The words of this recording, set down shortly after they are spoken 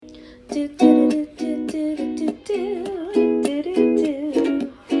Just your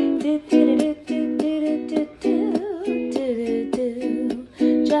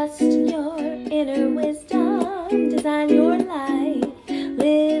inner wisdom, design your life,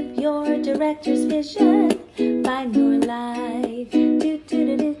 live your director's vision, find your life.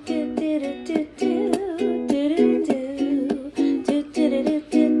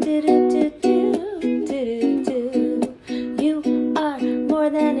 You are more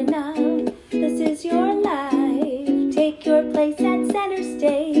than enough. This is your life. Take your place at center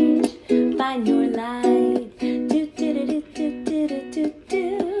stage. Find your life.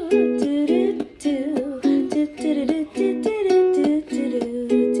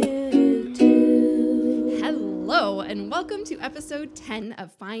 Hello, and welcome to episode 10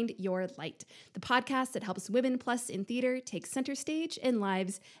 of Find Your Light, the podcast that helps women plus in theater take center stage in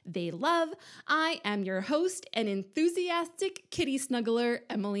lives they love. I am your host and enthusiastic kitty snuggler,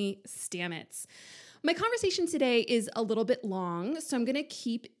 Emily Stamets. My conversation today is a little bit long, so I'm going to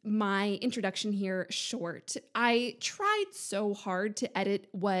keep my introduction here short. I tried so hard to edit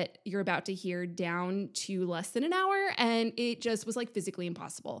what you're about to hear down to less than an hour, and it just was like physically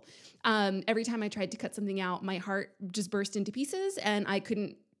impossible. Every time I tried to cut something out, my heart just burst into pieces, and I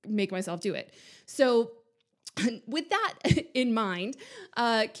couldn't make myself do it. So with that in mind,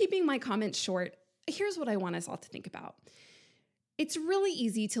 keeping my comments short, here's what I want us all to think about. It's really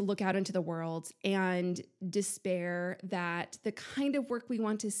easy to look out into the world and despair that the kind of work we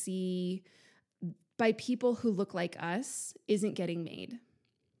want to see by people who look like us isn't getting made.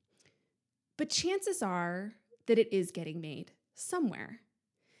 But chances are that it is getting made somewhere.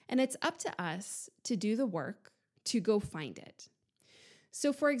 And it's up to us to do the work to go find it.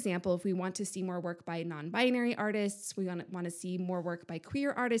 So for example, if we want to see more work by non-binary artists, we want to see more work by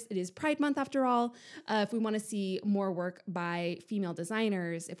queer artists, it is Pride Month after all. If we want to see more work by female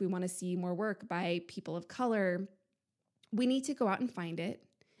designers, if we want to see more work by people of color, we need to go out and find it,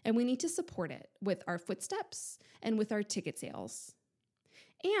 and we need to support it with our footsteps and with our ticket sales.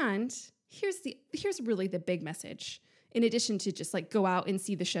 And here's really the big message. In addition to just like go out and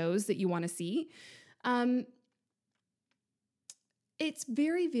see the shows that you want to see, it's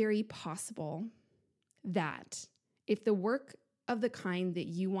very, very possible that if the work of the kind that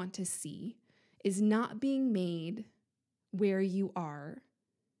you want to see is not being made where you are,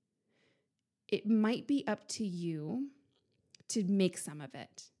 it might be up to you to make some of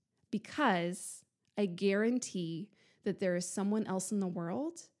it, because I guarantee that there is someone else in the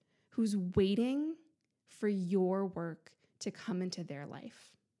world who's waiting for your work to come into their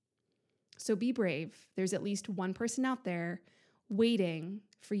life. So be brave. There's at least one person out there waiting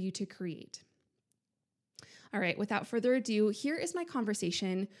for you to create. All right, without further ado, here is my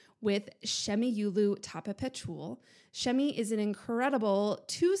conversation with Shemiyulu Tapapetul. Shemi is an incredible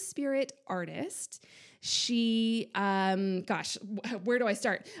two-spirit artist. She, where do I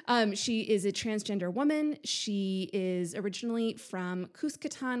start? She is a transgender woman. She is originally from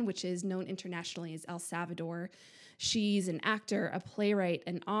Cuscatán, which is known internationally as El Salvador. She's an actor, a playwright,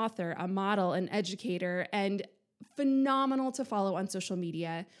 an author, a model, an educator, and phenomenal to follow on social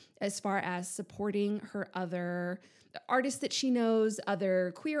media as far as supporting her other artists that she knows,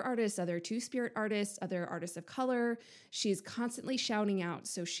 other queer artists, other two-spirit artists, other artists of color. She's constantly shouting out.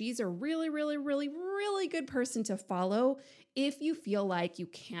 So she's a really, really, really, really good person to follow if you feel like you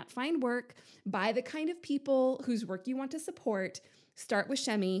can't find work by the kind of people whose work you want to support. Start with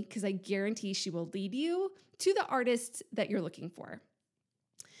Shemi, because I guarantee she will lead you to the artists that you're looking for.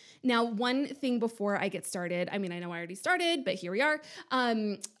 Now, one thing before I get started, I mean, I know I already started, but here we are.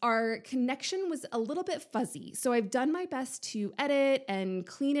 Our connection was a little bit fuzzy, so I've done my best to edit and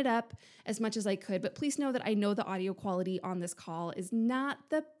clean it up as much as I could, but please know that I know the audio quality on this call is not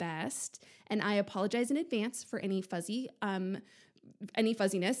the best, and I apologize in advance for any fuzziness,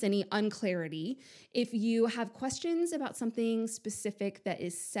 any unclarity. If you have questions about something specific that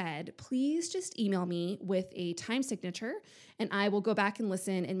is said, please just email me with a time signature, and I will go back and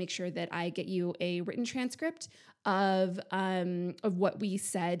listen and make sure that I get you a written transcript of what we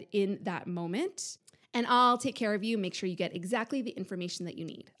said in that moment. And I'll take care of you, make sure you get exactly the information that you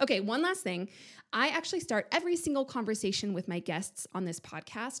need. Okay, one last thing. I actually start every single conversation with my guests on this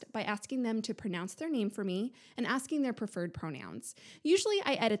podcast by asking them to pronounce their name for me and asking their preferred pronouns. Usually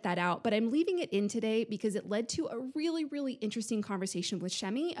I edit that out, but I'm leaving it in today because it led to a really, really interesting conversation with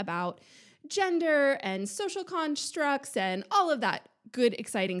Shemi about gender and social constructs and all of that good,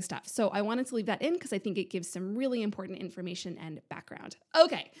 exciting stuff. So I wanted to leave that in because I think it gives some really important information and background.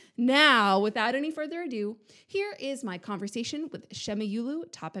 Okay, now without any further ado, here is my conversation with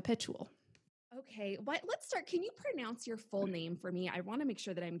Shemiyulu Tapapetul. Okay. Let's start. Can you pronounce your full name for me? I want to make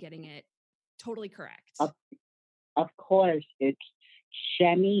sure that I'm getting it totally correct. Of, of course, it's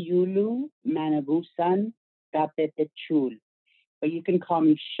Shemi Yulu Manabusan Tapetechul, but you can call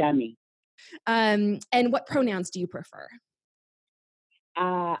me Shemi. And what pronouns do you prefer?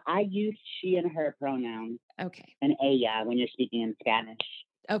 I use she and her pronouns Okay. and ella when you're speaking in Spanish.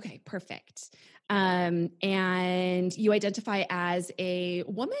 Okay, perfect. And you identify as a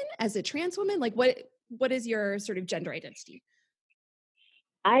woman, as a trans woman? Like what is your sort of gender identity?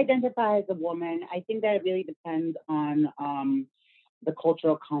 I identify as a woman. I think that it really depends on the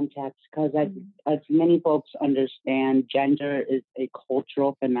cultural context because Mhm. as many folks understand, gender is a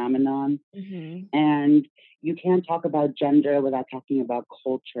cultural phenomenon, Mhm. and you can't talk about gender without talking about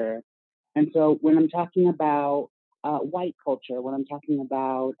culture. And so when I'm talking about white culture, when I'm talking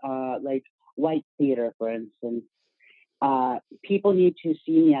about like white theater, for instance, people need to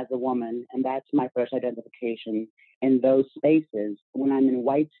see me as a woman, and that's my first identification in those spaces. When I'm in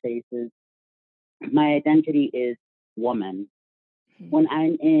white spaces, my identity is woman. Mhm. When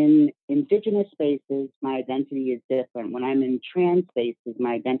I'm in indigenous spaces, my identity is different. When I'm in trans spaces,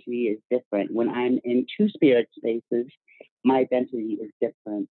 my identity is different. When I'm in two spirit spaces, my identity is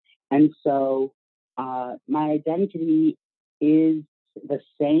different. And so my identity is the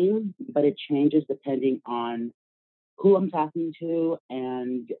same, but it changes depending on who I'm talking to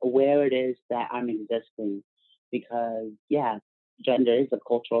and where it is that I'm existing. Because, yeah, gender is a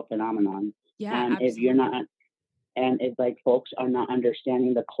cultural phenomenon. Yeah, And if you're absolutely. not and if like folks are not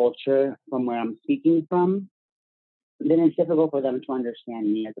understanding the culture from where I'm speaking from, then it's difficult for them to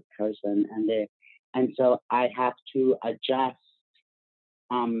understand me as a person. And so I have to adjust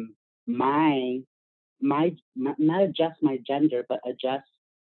um my my not adjust my gender, but adjust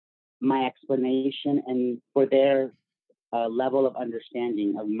my explanation and for their level of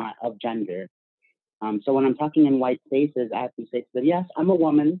understanding of gender. So when I'm talking in white spaces, I have to say to them, yes, I'm a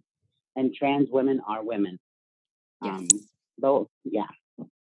woman, and trans women are women. Um, Yes. though, yeah.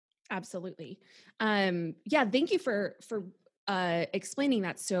 Absolutely. Yeah, thank you for explaining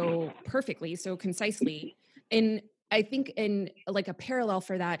that so perfectly, so concisely. And I think in like a parallel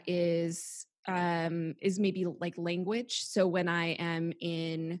for that is maybe like language. So when I'm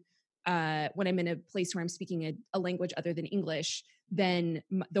in a place where I'm speaking a language other than English, then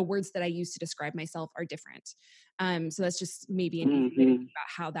the words that I use to describe myself are different. So that's just maybe an easy way to Hmm. think about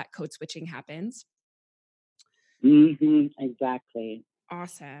how that code switching happens. Exactly.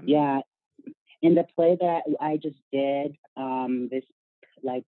 Awesome. Yeah. In the play that I just did, this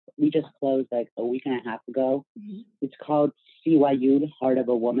like we just closed like a week and a half ago. Mhm. It's called CYU, Heart of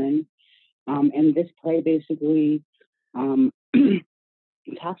a Woman. And this play basically um,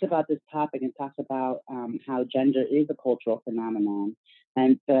 talks about this topic and talks about how gender is a cultural phenomenon.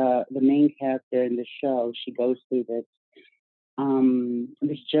 And the main character in the show, she goes through this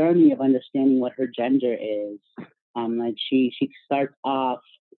journey of understanding what her gender is. Like she starts off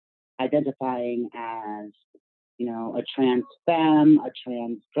identifying as, you know, a trans femme, a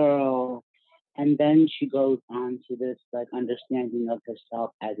trans girl, and then she goes on to this like understanding of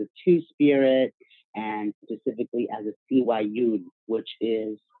herself as a two spirit and specifically as a CYU, which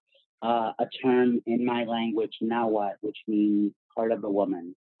is a term in my language, now what, which means part of a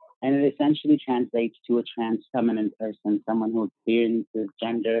woman. And it essentially translates to a trans feminine person, someone who experiences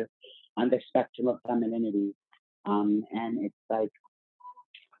gender on the spectrum of femininity. And it's like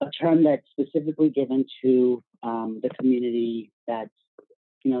a term that's specifically given to the community that's,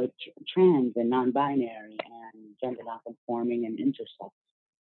 you know, trans and non-binary and gender non-conforming and intersex.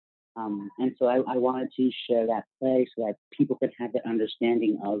 And so I wanted to share that play so that people can have that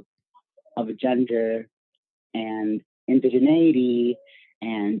understanding of gender and indigeneity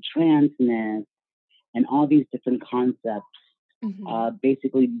and transness and all these different concepts Mhm.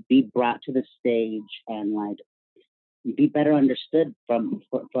 basically be brought to the stage and like be better understood for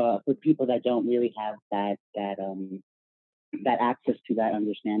people that don't really have that access to that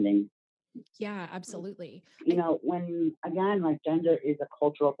understanding. Yeah, absolutely. You know, when again, like gender is a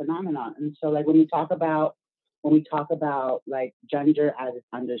cultural phenomenon, and so like when we talk about like gender as it's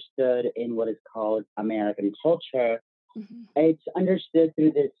understood in what is called American culture, Mhm. it's understood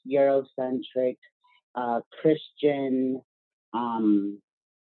through this Eurocentric Christian um,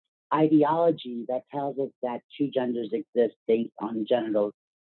 ideology that tells us that two genders exist based on genitals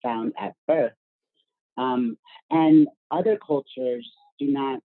found at birth. Um, and other cultures do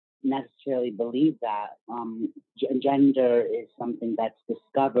not necessarily believe that. Gender is something that's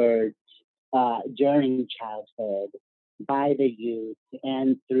discovered during childhood by the youth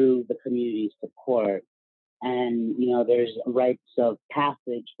and through the community support. And, you know, there's rites of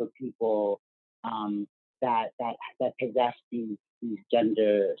passage for people that possess these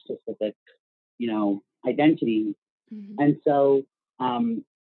gender specific, identities. Mhm. And so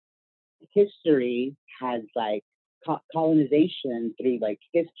history has like colonization through like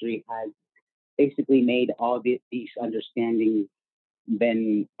history has basically made all these understandings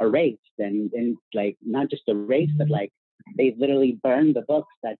been erased and like not just erased, but like they've literally burned the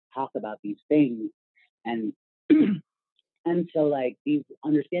books that talk about these things. And and so like these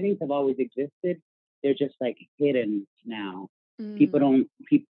understandings have always existed. They're just like hidden now. Mm. People don't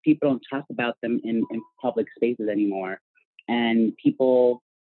talk about them in public spaces anymore. And people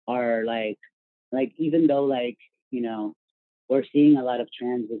are like even though like, you know, we're seeing a lot of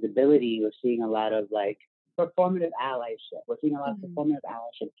trans visibility, we're seeing a lot of like performative allyship. We're seeing a lot of Mhm. performative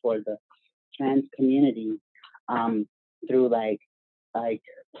allyship toward the trans community um, through like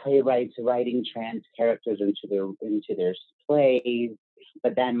playwrights writing trans characters into their plays,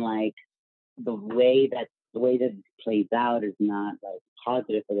 but then like the way that it plays out is not like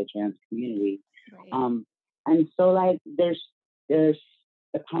positive for the trans community. Right. Um, and so like there's the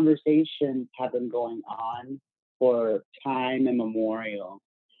conversations have been going on for time immemorial.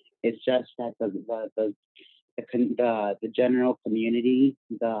 It's just that the general community,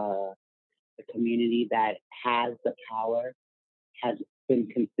 the community that has the power, has been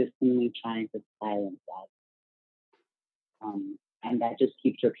consistently trying to silence us. And that just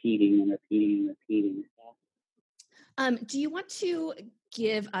keeps repeating and repeating and repeating. Do you want to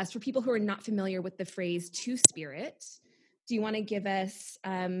give us, for people who are not familiar with the phrase two spirit, do you want to give us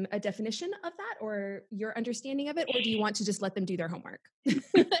a definition of that or your understanding of it, or do you want to just let them do their homework?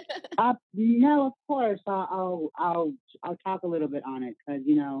 No, of course. I'll talk a little bit on it because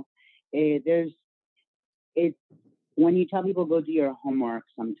there's it when you tell people go do your homework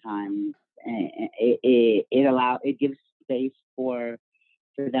sometimes it gives space for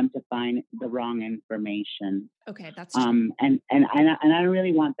them to find the wrong information. Okay, that's true. And I don't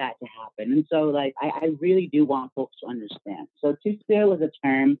really want that to happen. And so like I really do want folks to understand. So two spirit was a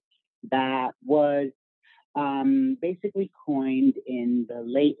term that was basically coined in the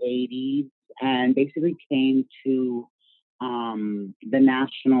late 80s and basically came to the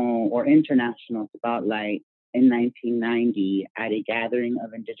national or international spotlight in 1990 at a gathering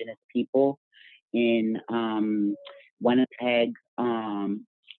of Indigenous people in Winnipeg,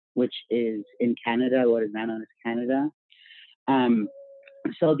 which is in Canada, what is now known as Canada. Um,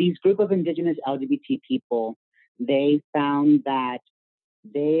 so these group of Indigenous LGBT people, they found that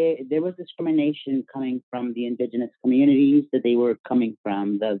there was discrimination coming from the Indigenous communities that they were coming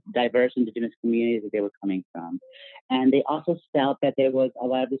from, the diverse Indigenous communities that they were coming from, and they also felt that there was a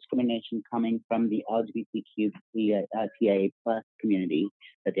lot of discrimination coming from the LGBTQIA plus community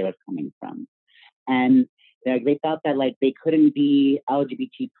that they were coming from, and they felt that like they couldn't be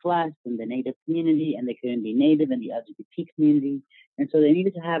LGBT plus in the Native community, and they couldn't be Native in the LGBT community, and so they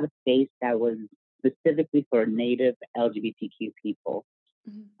needed to have a space that was specifically for Native LGBTQ people.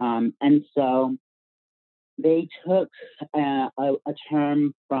 Mhm. And so they took a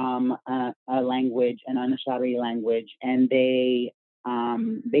term from a language, an Anishinaabe language, and they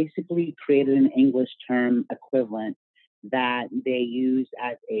basically created an English term equivalent that they use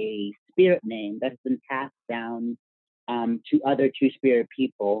as a spirit name that has been passed down to other Two Spirit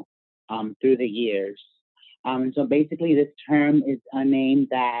people through the years. And so basically, this term is a name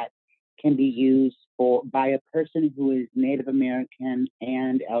that can be used by a person who is Native American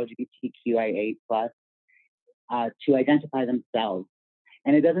and LGBTQIA plus to identify themselves.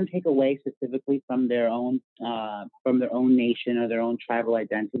 And it doesn't take away specifically from their own nation or their own tribal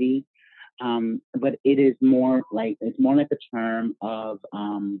identity, but it's more like a term of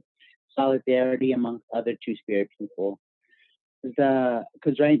solidarity amongst other Two Spirit people.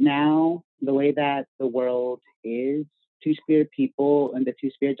 Because right now the way that the world is, Two Spirit people and the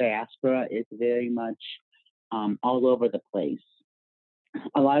Two Spirit diaspora is very much all over the place.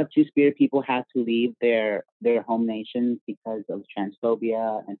 A lot of Two Spirit people have to leave their home nations because of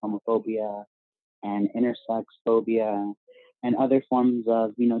transphobia and homophobia and intersex phobia and other forms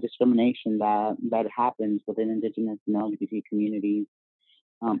of discrimination that happens within Indigenous and LGBT communities.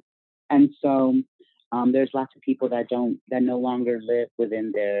 Um, and so there's lots of people that no longer live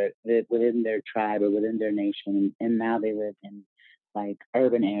within their tribe or within their nation, and now they live in like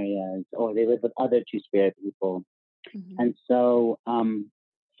urban areas or they live with other Two Spirit people. Mhm. And so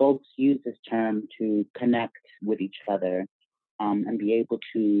folks use this term to connect with each other and be able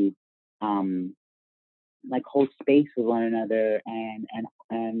to um, like hold space with one another and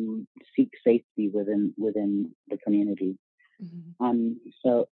seek safety within the community. Mhm.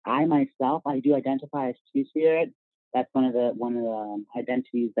 So I myself, I do identify as Two Spirit. That's one of the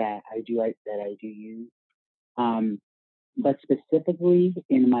identities that I do use. Um, but specifically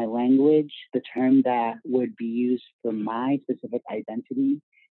in my language, the term that would be used for my specific identity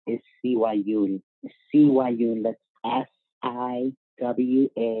is Siwayul. Siwayul, that's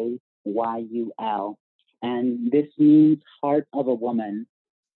Siwayul. And this means heart of a woman.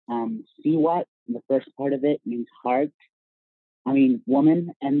 Siwat, the first part of it means heart. I mean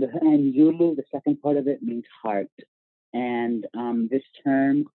woman, and Yulu, the second part of it means heart. And this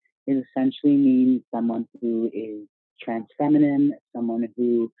term is essentially means someone who is trans feminine, someone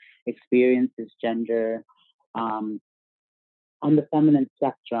who experiences gender um, on the feminine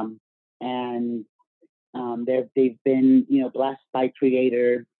spectrum, and they've been blessed by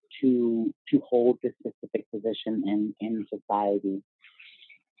Creator to hold this specific position in society.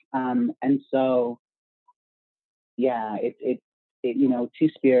 And so yeah, Two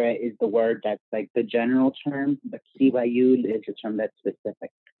Spirit is the word that's like the general term, but Sibayul is a term that's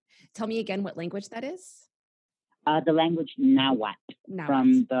specific. Tell me again what language that is. The language Nahuatl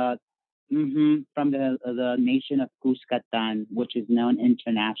Nahuatl. From the nation of Cuscatan, which is known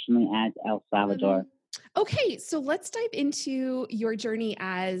internationally as El Salvador. Okay, so let's dive into your journey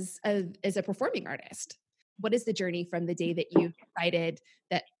as a performing artist. What is the journey from the day that you decided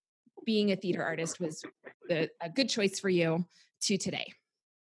that being a theater artist was a good choice for you to today?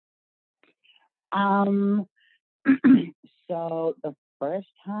 Um, so the first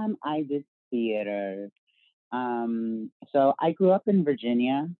time I did theater, so I grew up in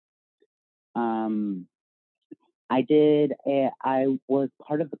Virginia. Um, I was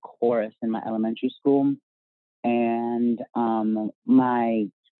part of the chorus in my elementary school, and my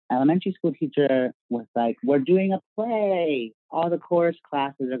elementary school teacher was like, "We're doing a play. All the chorus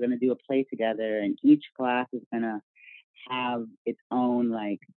classes are going to do a play together, and each class is going to have its own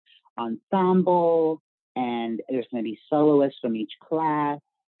like ensemble, and there's going to be soloists from each class."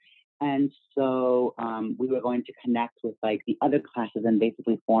 And so we were going to connect with like the other classes and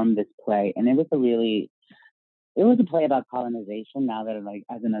basically form this play. And it was a play about colonization. Now that like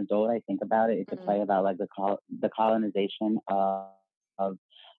as an adult, I think about it, it's a play about like the colonization of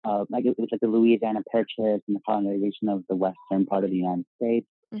like it was like the Louisiana Purchase and the colonization of the western part of the United States.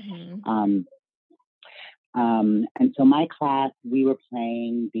 Mm-hmm. And so my class, we were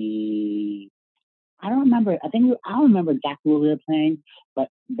playing the I don't remember. I don't remember exactly what we were playing, but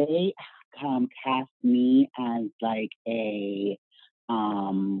they cast me as like a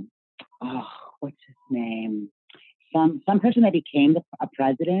oh, what's his name? Some person that became a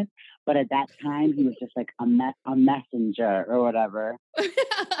president, but at that time he was just like a messenger or whatever.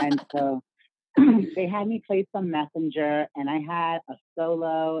 And so they had me play some messenger, and I had a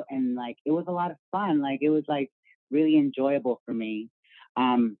solo, and like it was a lot of fun. Like it was like really enjoyable for me.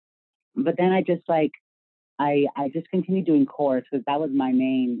 But then I just continued doing chorus because that was my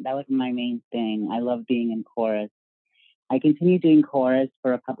main thing. I love being in chorus. I continued doing chorus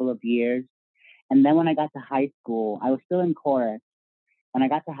for a couple of years, and then when I got to high school, I was still in chorus. When I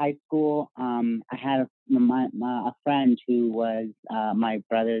got to high school, I had a friend who was my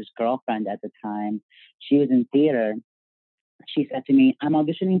brother's girlfriend at the time. She was in theater. She said to me, "I'm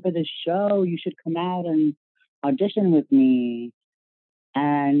auditioning for this show. You should come out and audition with me."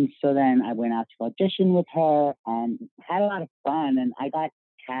 And so then I went out to audition with her and had a lot of fun. And I got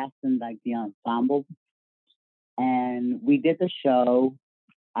cast in like the ensemble, and we did the show.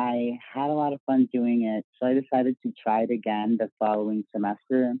 I had a lot of fun doing it. So I decided to try it again the following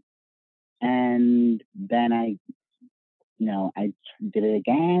semester. And then I did it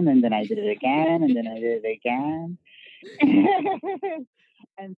again, and then I did it again, and then I did it again.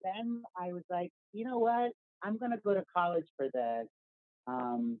 And then I was like, you know what? I'm going to go to college for this.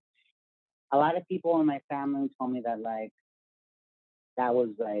 Um, a lot of people in my family told me that that was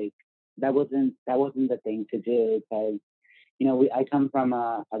like that wasn't the thing to do because I come from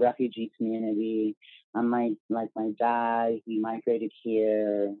a refugee community. I'm my dad, he migrated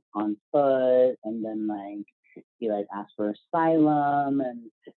here on foot, and then he asked for asylum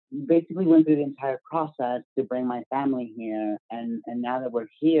and basically went through the entire process to bring my family here. And now that we're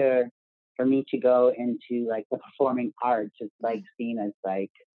here, for me to go into like the performing arts, it's like seen as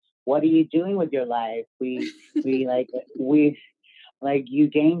like, what are you doing with your life? We you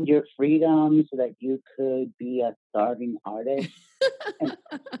gained your freedom so that you could be a starving artist. and,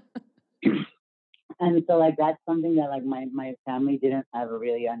 and so that's something that my family didn't ever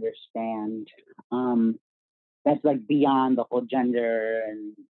really understand. That's like beyond the whole gender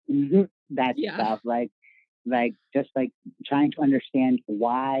and that stuff. Just trying to understand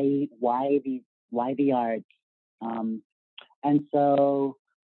why the arts. And so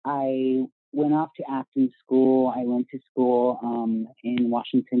I went off to acting school. I went to school in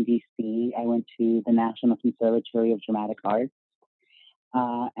Washington, D.C. I went to the National Conservatory of Dramatic Arts.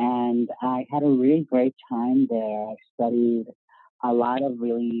 And I had a really great time there. I studied a lot of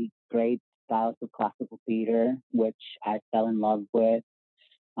really great styles of classical theater, which I fell in love with.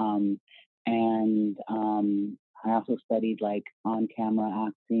 Um, and I also studied like on camera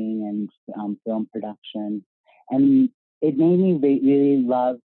acting and film production. And it made me really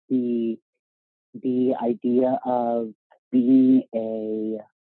love the idea of being a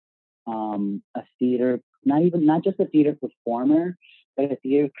theater, not just a theater performer, but a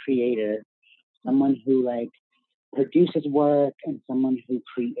theater creator, someone who like produces work and someone who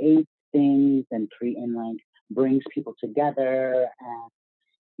creates things and like brings people together. And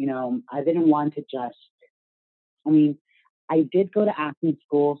I didn't want to just. I mean, I did go to acting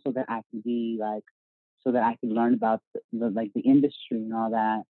school so that I could be like, so that I could learn about like the industry and all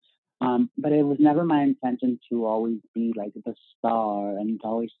that. But it was never my intention to always be like the star and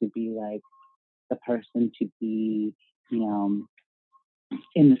always to be like the person to be, you know,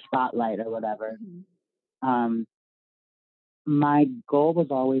 in the spotlight or whatever. Um, my goal was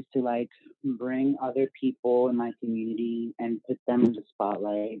always to like bring other people in my community and put them in the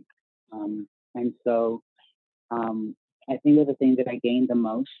spotlight. And so I think that the thing that I gained the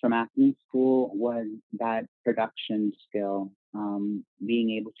most from acting school was that production skill,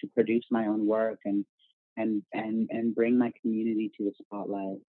 being able to produce my own work and bring my community to the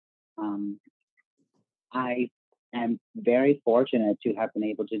spotlight. Um, I am very fortunate to have been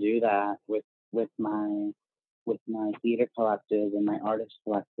able to do that with my with my theater collective and my artist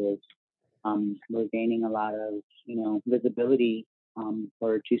collective. We're gaining a lot of visibility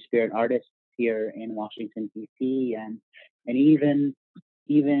for Two Spirit artists here in Washington D.C. and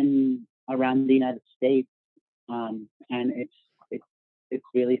even around the United States. And it's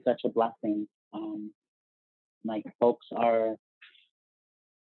really such a blessing. Like folks are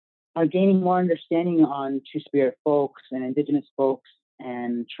gaining more understanding on Two Spirit folks and Indigenous folks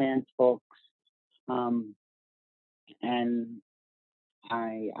and trans folks. And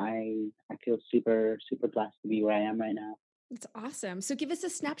I feel super super blessed to be where I am right now. That's awesome. So give us a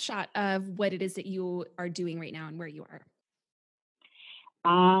snapshot of what it is that you are doing right now and where you are.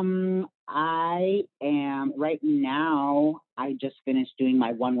 I am right now. I just finished doing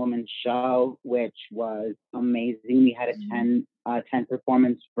my one woman show, which was amazing. We had a 10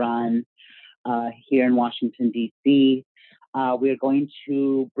 performance run here in Washington D.C. We're going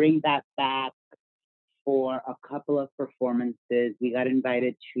to bring that back for a couple of performances. We got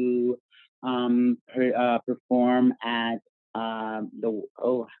invited to perform at I'm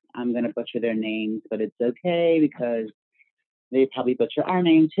gonna butcher their names, but it's okay because they probably butcher our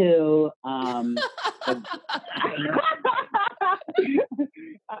name too.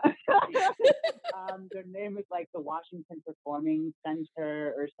 Their name is like the Washington Performing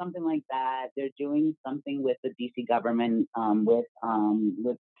Center or something like that. They're doing something with the DC government, with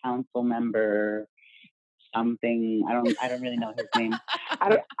council member something. I don't really know his name.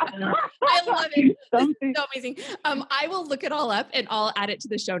 I love it. Something. This is so amazing. I will look it all up and I'll add it to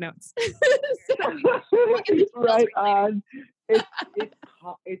the show notes. Right on.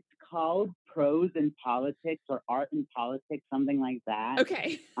 It's called Prose in Politics or Art in Politics, something like that.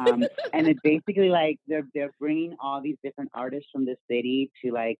 Okay. And it's basically like they're bringing all these different artists from the city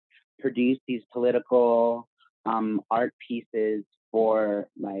to like produce these political art pieces for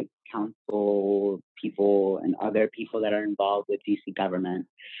like council people and other people that are involved with DC government.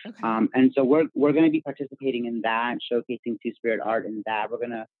 Okay. And so we're going to be participating in that, showcasing Two Spirit art in that. We're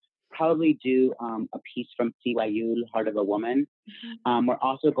going to probably do a piece from CYU, Heart of a Woman. We're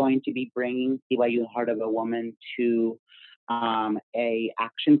also going to be bringing CYU, Heart of a Woman to a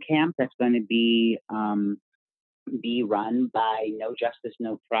action camp that's going to be run by No Justice,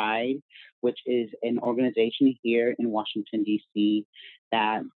 No Pride, which is an organization here in Washington, D.C.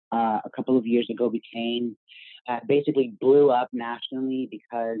 that a couple of years ago basically blew up nationally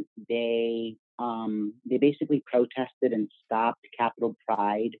because they basically protested and stopped Capitol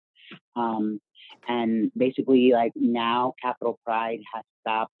Pride. And basically, like now, Capitol Pride has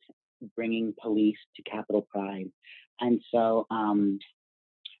stopped bringing police to Capitol Pride. And so,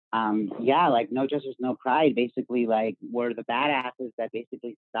 like No Justice, No Pride, basically like were the badasses that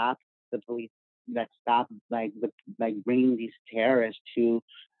basically stopped the police, that stopped like bringing these terrorists to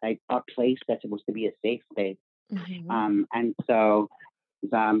like a place that's supposed to be a safe space. And so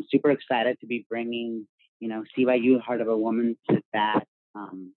I'm super excited to be bringing CYU, Heart of a Woman, to that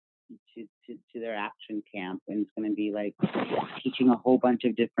to their action camp, and it's going to be like teaching a whole bunch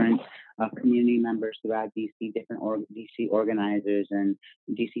of different community members throughout DC, DC organizers and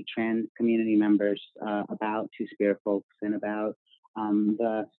DC trans community members about Two Spirit Folks and about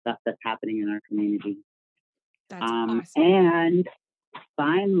the stuff that's happening in our community. That's awesome. And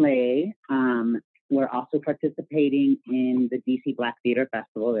finally, we're also participating in the DC Black Theater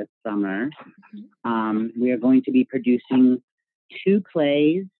Festival this summer. We are going to be producing 2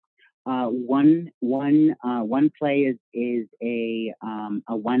 plays. One play is a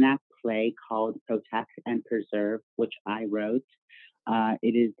 1-act play called Protect and Preserve, which I wrote.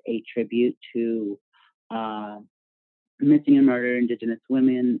 It is a tribute to missing and murdered Indigenous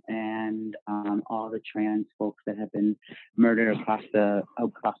women and all the trans folks that have been murdered across the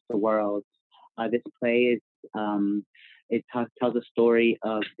world. This play tells a story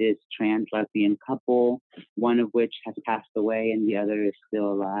of this trans lesbian couple, one of which has passed away and the other is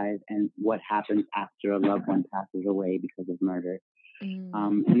still alive, and what happens after a loved one passes away because of murder.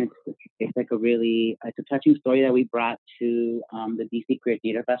 And it's like it's a touching story that we brought to the DC Queer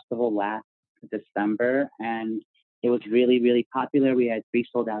Theater Festival last December, and it was really, really popular. We had 3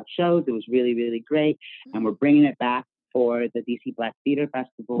 sold out shows. It was really, really great. And we're bringing it back for the DC Black Theater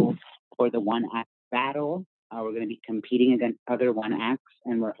Festival for the 1-act battle. We're going to be competing against other 1-acts,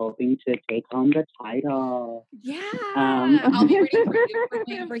 and we're hoping to take home the title. Yeah. I'll be ready for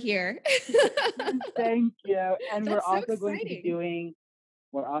you over here. Thank you. And we're also going to be doing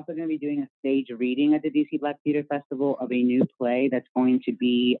a stage reading at the DC Black Theater Festival of a new play that's going to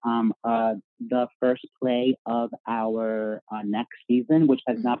be the first play of our next season, which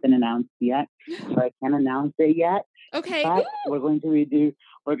has not been announced yet, so I can't announce it yet. Okay. But we're going to be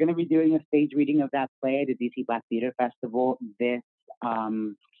doing a stage reading of that play at the DC Black Theater Festival this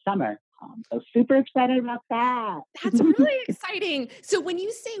summer. So super excited about that. That's really exciting. So when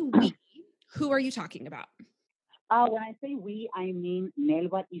you say we, who are you talking about? When I say we, I mean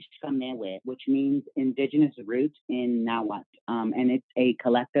Nelwat Ishkamewe, which means indigenous root in Nahuatl. And it's a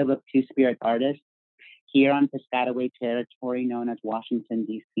collective of 2 spirit artists here on Piscataway territory known as Washington,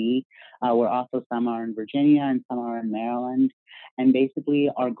 D.C. Where also some are in Virginia and some are in Maryland. And basically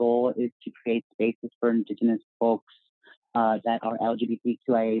our goal is to create spaces for indigenous folks that are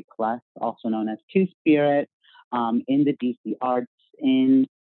LGBTQIA+, also known as Two-Spirit, in the DC arts, in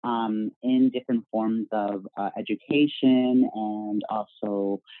different forms of education and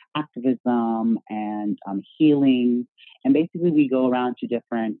also activism and healing. And basically we go around to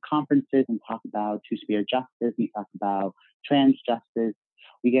different conferences and talk about Two-Spirit justice. We talk about trans justice.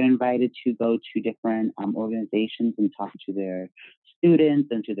 We get invited to go to different organizations and talk to their students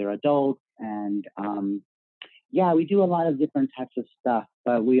and to their adults. And we do a lot of different types of stuff,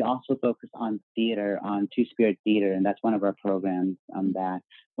 but we also focus on theater, on Two-Spirit Theater, and that's one of our programs that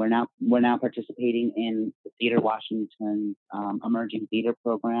we're now participating in the Theater Washington's Emerging Theater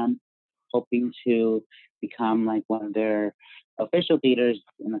Program, hoping to become like one of their official theaters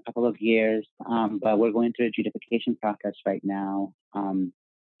in a couple of years. But we're going through a adjudication process right now.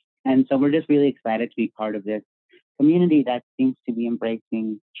 And so we're just really excited to be part of this community that seems to be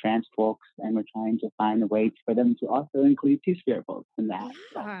embracing trans folks, and we're trying to find a way for them to also include Two-Spirit folks in that.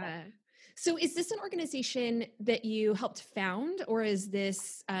 Yeah. So is this an organization that you helped found, or is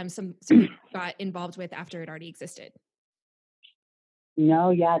this something you got involved with after it already existed?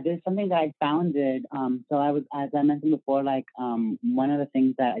 No, this is something that I founded. So I was, as I mentioned before, like one of the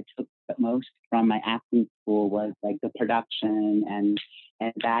things that I took the most from my acting school was like the production and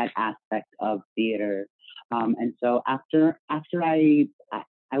that aspect of theater. And so after I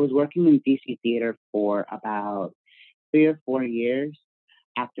was working in DC theater for about 3 or 4 years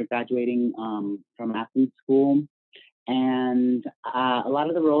after graduating from acting school, and a lot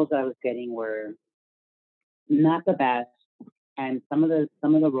of the roles that I was getting were not the best. And some of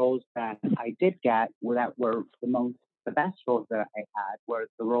the roles that I did get were the best roles that I had were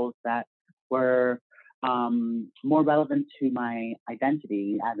the roles that were more relevant to my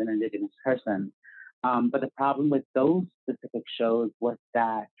identity as an Indigenous person. But the problem with those specific shows was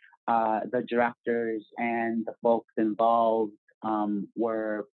that the directors and the folks involved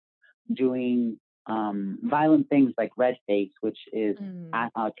were doing violent things like red face, which is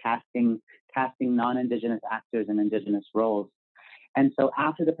casting non-Indigenous actors in Indigenous roles. And so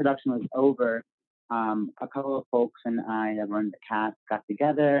after the production was over, a couple of folks and I that were in the cast got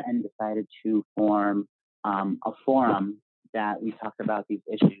together and decided to form a forum that we talked about these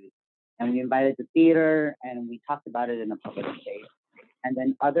issues. And we invited the theater and we talked about it in a public space. And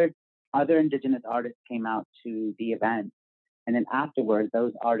then other Indigenous artists came out to the event. And then afterwards,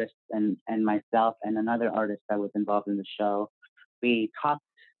 those artists and myself and another artist that was involved in the show, we talked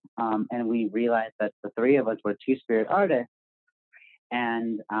and we realized that the three of us were two-spirit artists,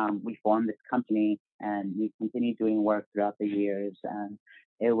 and we formed this company, and we continued doing work throughout the years. And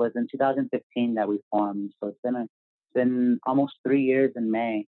it was in 2015 that we formed, so it's been almost 3 years in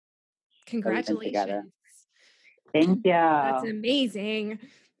May that we've been together. Congratulations. Thank That's you. amazing.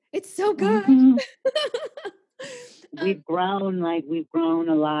 It's so good. hmm Um, we've grown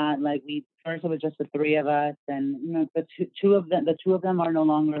a lot. Like we first it was just the three of us, and the two of them are no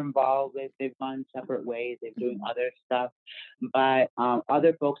longer involved. They've gone separate ways. They're doing mhm, other stuff, but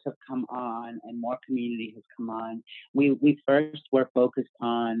other folks have come on, and more community has come on. We first were focused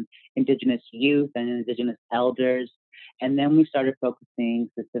on Indigenous youth and Indigenous elders, and then we started focusing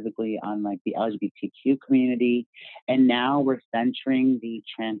specifically on like the LGBTQ community, and now we're centering the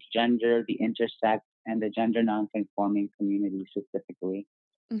transgender, the intersex, and the gender nonconforming community specifically.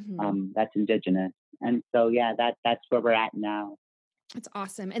 mhm. That's Indigenous, and so yeah, that's where we're at now. That's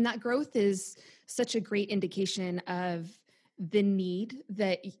awesome. And that growth is such a great indication of the need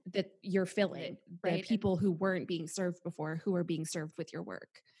that you're filling, the Right. people who weren't being served before, who are being served with your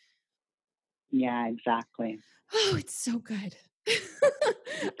work. Yeah, exactly. Oh, it's so good.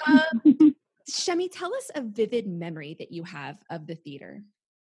 um, Shemi, tell us a vivid memory that you have of the theater.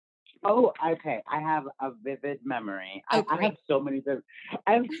 Oh, okay. I have a vivid memory. Oh, I have great.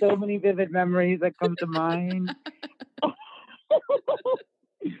 I have so many vivid memories that come to mind.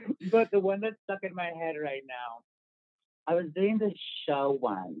 But the one that's stuck in my head right now, I was doing this show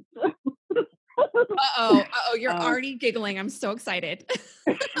once. Uh-oh, uh-oh, you're already giggling. I'm so excited.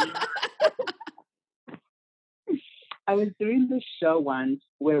 I was doing this show once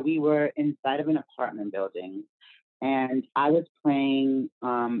where we were inside of an apartment building, and I was playing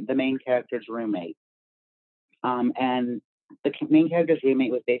the main character's roommate. And the main character's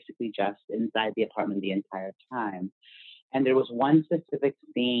roommate was basically just inside the apartment the entire time. And there was one specific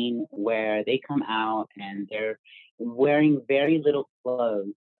scene where they come out and they're wearing very little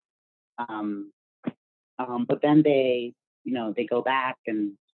clothes. Um, but then they go back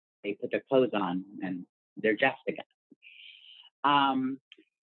and they put their clothes on and they're dressed again. Um,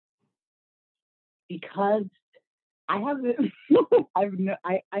 because I haven't, I've, no,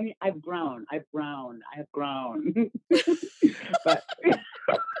 I've grown, I have grown. But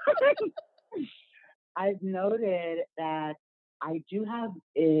I've noted that I do have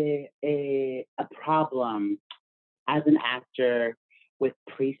a problem as an actor with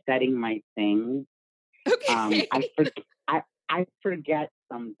presetting my things. Okay. I I forget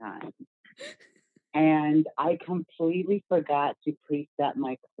sometimes, and I completely forgot to preset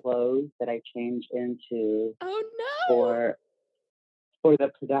my clothes that I changed into Oh no. for for the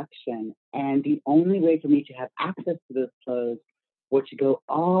production. And the only way for me to have access to those clothes were to go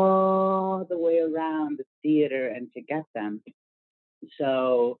all the way around the theater and to get them.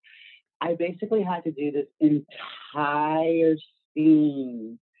 So I basically had to do this entire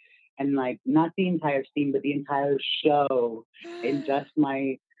scene, and like not the entire scene, but the entire show in just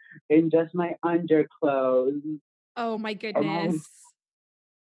my underclothes. Oh my And I was, goodness.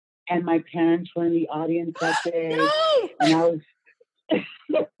 and my parents were in the audience that day, No. and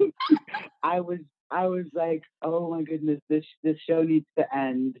I was I was like, oh my goodness, this show needs to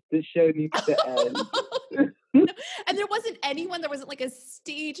end. This show needs to end. No, and there wasn't anyone, there wasn't like a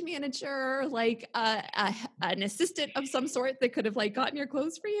stage manager, like an assistant of some sort that could have like gotten your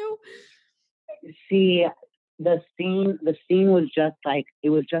clothes for you? See, the scene was just like it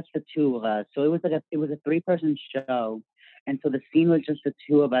was just the two of us. So it was a three-person show. And so the scene was just the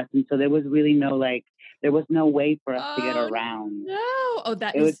two of us. And so there was really no like there was no way for us to get Oh around. no. Oh,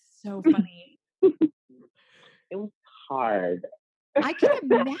 that It was is so funny. it was hard. I can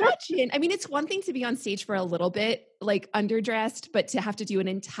imagine. I mean, it's one thing to be on stage for a little bit, like underdressed, but to have to do an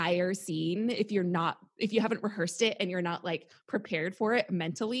entire scene if you haven't rehearsed it and you're not like prepared for it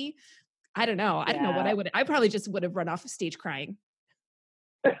mentally, I don't know. I don't know what Yeah. I probably just would have run off stage crying.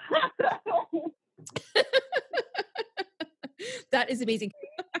 That is amazing.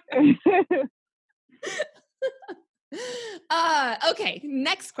 Okay,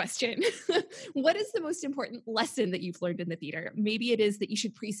 next question. What is the most important lesson that you've learned in the theater? Maybe it is that you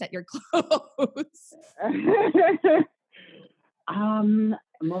should preset your clothes.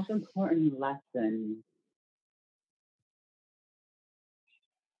 Most important lesson.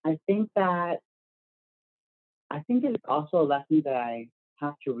 I think that I think it's also a lesson that I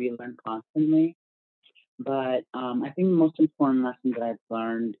have to relearn constantly. But I think the most important lesson that I've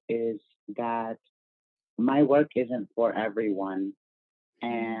learned is that my work isn't for everyone,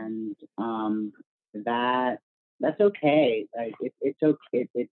 Mm. and that that's okay. Like it's okay.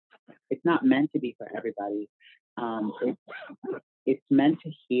 It's not meant to be for everybody. It's it's meant to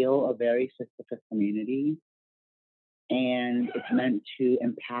heal a very specific community, and it's meant to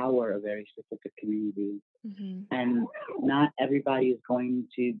empower a very specific community. Mm-hmm. And not everybody is going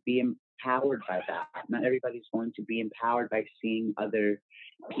to be empowered by that. Not everybody's going to be empowered by seeing other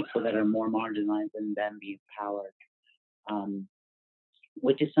people that are more marginalized than them be empowered. Um,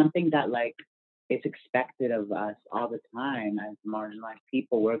 which is something that like is expected of us all the time as marginalized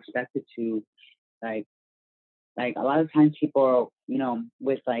people. We're expected to like a lot of times people are,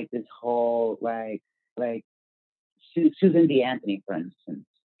 with like this whole like Susan B. Anthony, for instance.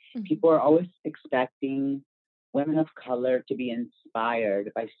 Mm-hmm. People are always expecting women of color to be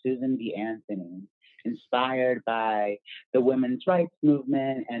inspired by Susan B. Anthony, inspired by the women's rights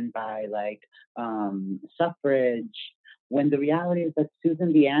movement and by like suffrage, when the reality is that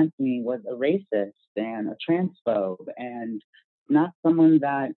Susan B. Anthony was a racist and a transphobe and not someone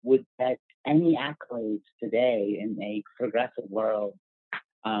that would get any accolades today in a progressive world.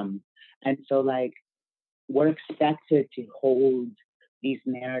 Um, and so, like, we're expected to hold these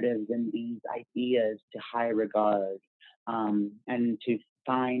narratives and these ideas to high regard, and to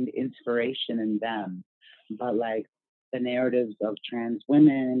find inspiration in them. But like the narratives of trans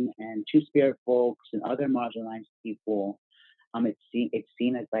women and two spirit folks and other marginalized people, it's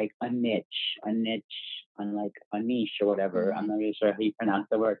seen as like a niche, and like a niche or whatever. I'm Mm-hmm. not really sure how you pronounce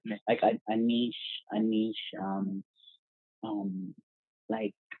the word. Like a niche, um,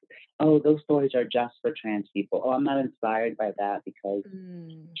 like, oh, those stories are just for trans people. Oh, I'm not inspired by that because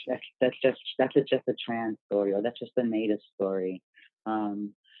Mm. that's just a trans story, or that's just a native story.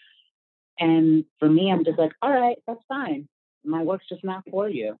 Um, and for me, I'm just like, all right, that's fine. My work's just not for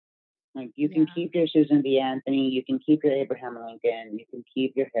you. Like, you can Yeah. keep your Susan B. Anthony, you can keep your Abraham Lincoln, you can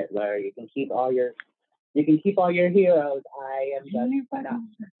keep your Hitler, you can keep all your heroes. I am just not.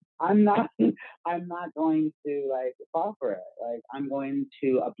 I'm not. I'm not going to like fall for it. Like, I'm going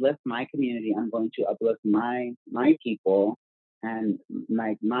to uplift my community. I'm going to uplift my people and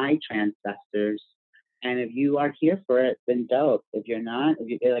my transcestors. And if you are here for it, then dope. If you're not,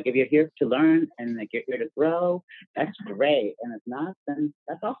 if you're here to learn and like you're here to grow, that's great. And if not, then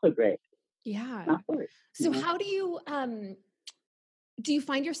that's also great. Yeah. Not for it. So how do you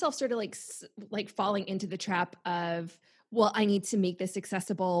find yourself sort of like falling into the trap of, well, I need to make this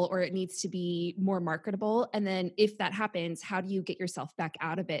accessible or it needs to be more marketable? And then if that happens, how do you get yourself back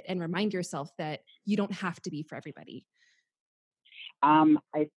out of it and remind yourself that you don't have to be for everybody? I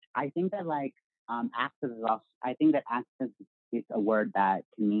think that like access is also. I think that access is a word that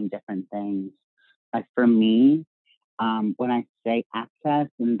can mean different things. Like for me, when I say access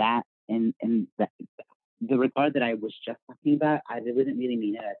in the regard that I was just talking about, I wouldn't really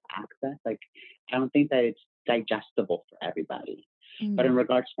mean it as access. Like, I don't think that it's digestible for everybody. But in Mm.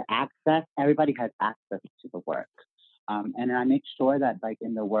 regards to access, everybody has access to the work. And I make sure that, like,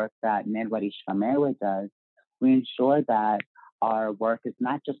 in the work that Nedwari Shamewa does, we ensure that our work is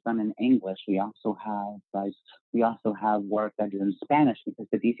not just done in English. We also have work that is in Spanish, because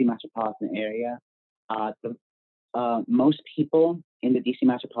the DC metropolitan area, the most people in the DC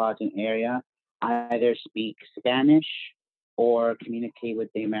metropolitan area either speak Spanish or communicate with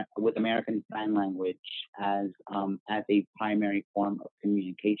with American Sign Language as a primary form of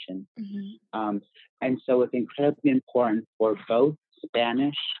communication. Mhm. And so it's incredibly important for both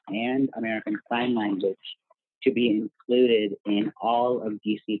Spanish and American Sign Language to be included in all of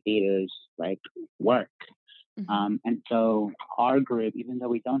DC Theater's like work. Mhm. And so our group, even though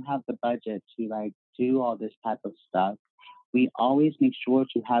we don't have the budget to like do all this type of stuff, we always make sure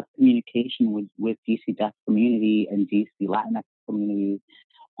to have communication with DC Deaf community and DC Latinx communities,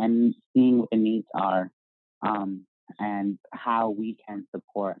 and seeing what the needs are, and how we can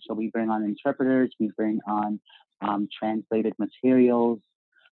support. So we bring on interpreters, we bring on translated materials,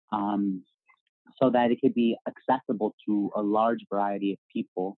 um, so that it could be accessible to a large variety of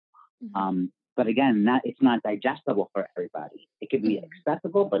people. Mhm. But again, it's not digestible for everybody. It could be Mhm.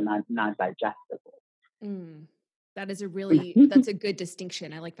 accessible, but not digestible. Mm. That's a good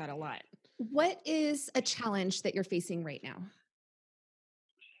distinction. I like that a lot. What is a challenge that you're facing right now?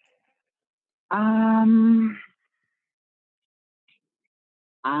 um,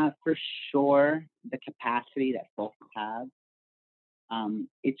 for sure, the capacity that folks have.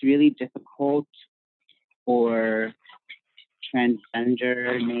 It's really difficult for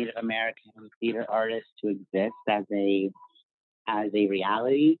transgender Native American theater artists to exist as a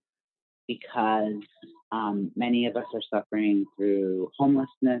reality, because many of us are suffering through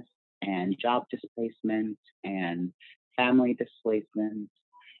homelessness and job displacement and family displacement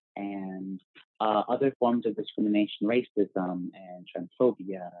and other forms of discrimination, racism and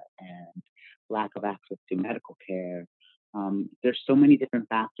transphobia and lack of access to medical care. There's so many different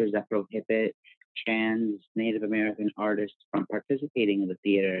factors that prohibit trans Native American artists from participating in the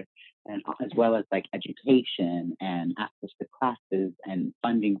theater, and as well as like education and access to classes and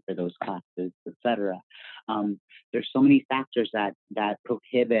funding for those classes, etc. Um, there's so many factors that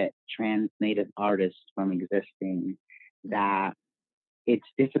prohibit trans Native artists from existing that it's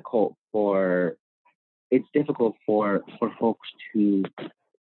difficult for for folks to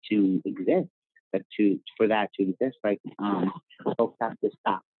exist, but to for that to exist, like folks have to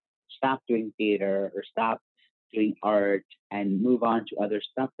stop doing theater or stop doing art and move on to other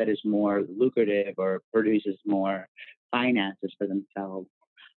stuff that is more lucrative or produces more finances for themselves.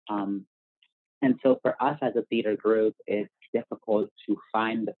 Um, and so for us as a theater group, it's difficult to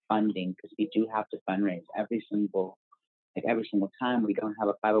find the funding because we do have to fundraise every single time. We don't have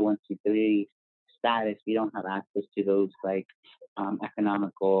a 501c3 status. We don't have access to those like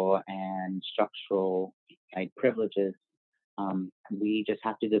economical and structural like privileges. We just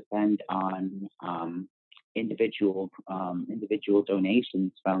have to depend on individual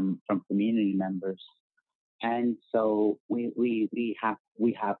donations from community members. And so we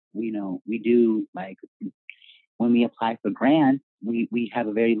do like when we apply for grants, we have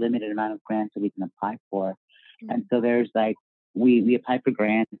a very limited amount of grants that we can apply for. And so there's like we apply for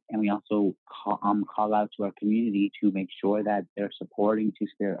grants and we also call out to our community to make sure that they're supporting Two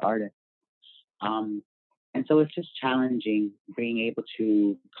Spirit artists. Um, and so it's just challenging being able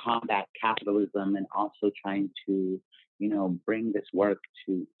to combat capitalism and also trying to, bring this work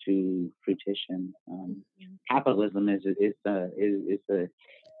to fruition. Capitalism is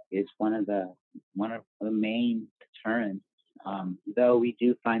one of the main deterrents. Though we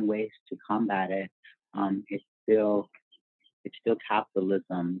do find ways to combat it, it's still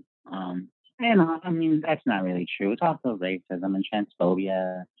capitalism. And I mean that's not really true. It's also racism and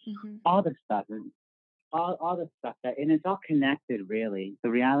transphobia, all the stuff, all the stuff that, and it's all connected. Really, the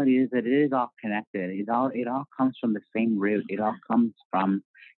reality is that it is all connected. It all comes from the same root. It all comes from,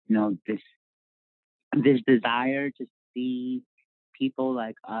 this desire to see people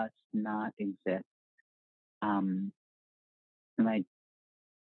like us not exist. Um, like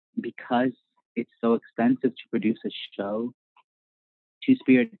because it's so expensive to produce a show, Two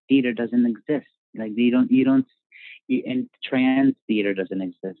Spirit Theater doesn't exist. Like you don't, and trans theater doesn't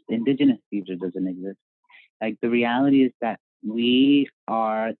exist. Indigenous theater doesn't exist. Like the reality is that we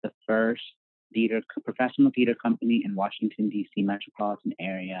are the first professional theater company in Washington D.C. metropolitan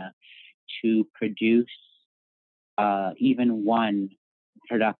area to produce even one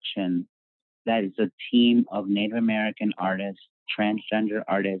production that is a team of Native American artists, transgender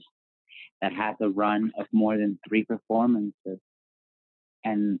artists that has a run of more than 3 performances.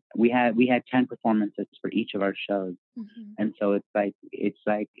 And we had 10 performances for each of our shows. And so it's like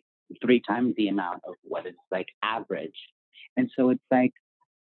 3 times the amount of what is like average. And so it's like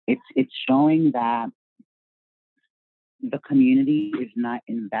it's showing that the community is not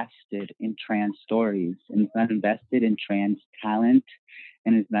invested in trans stories, and it's not invested in trans talent,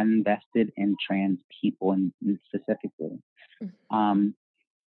 and it's not invested in trans people and specifically.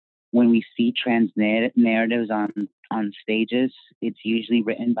 When we see trans narratives on stages, it's usually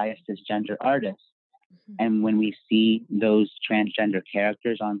written by a cisgender artist. And when we see those transgender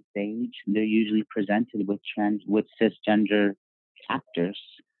characters on stage, they're usually presented with cisgender actors.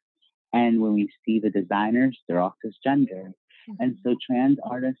 And when we see the designers, they're all cisgender. And so trans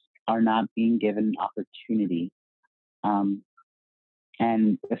artists are not being given opportunity. And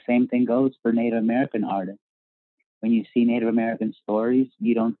the same thing goes for Native American artists. When you see Native American stories,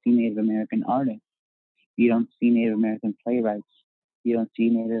 you don't see Native American artists. You don't see Native American playwrights. You don't see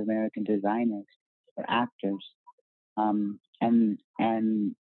Native American designers or actors. And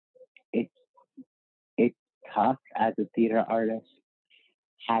it's tough as a theater artist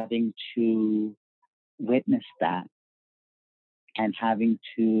having to witness that and having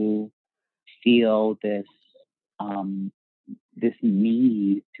to feel this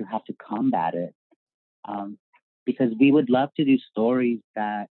need to have to combat it. Because we would love to do stories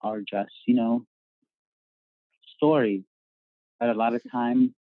that are just, stories. But a lot of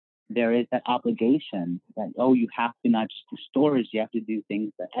times there is that obligation that, you have to not just do stories, you have to do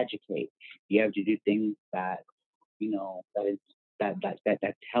things that educate. You have to do things that,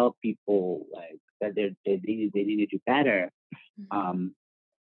 that tell people like that they need to do better.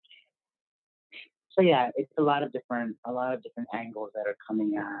 So yeah, it's a lot of different angles that are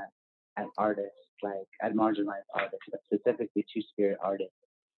coming at artists, like at marginalized artists, but specifically Two Spirit artists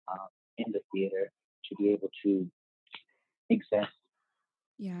in the theater to be able to exist.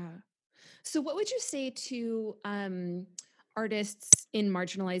 Yeah. So what would you say to artists in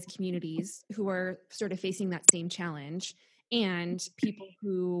marginalized communities who are sort of facing that same challenge and people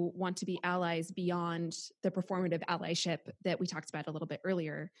who want to be allies beyond the performative allyship that we talked about a little bit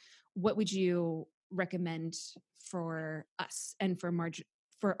earlier, what would you recommend for us and for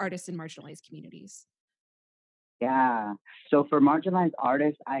artists in marginalized communities? Yeah. So for marginalized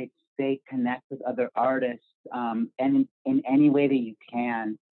artists, I'd say connect with other artists, and in any way that you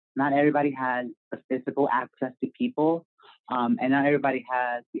can. Not everybody has the physical access to people, and not everybody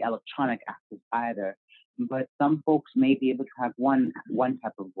has the electronic access either. But some folks may be able to have one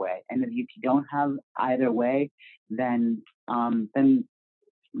type of way, and if you don't have either way, then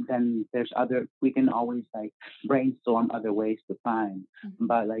then there's other, we can always like brainstorm other ways to find.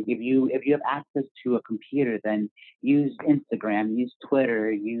 But like if you have access to a computer, then use Instagram, use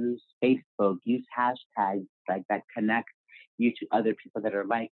Twitter, use Facebook, use hashtags like that connect you to other people that are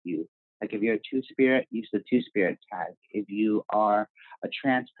like you. Like if you're a two-spirit, use the two-spirit tag. If you are a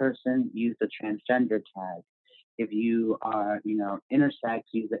trans person, use the transgender tag. If you are, intersex,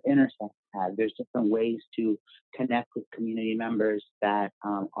 use the intersex tag. There's different ways to connect with community members that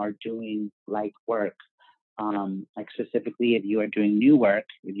are doing like work. Like specifically, if you are doing new work,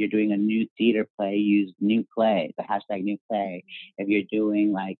 if you're doing a new theater play, use new play, the hashtag new play. If you're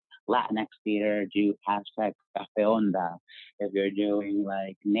doing like Latinx theater, do hashtag Cafe Onda. If you're doing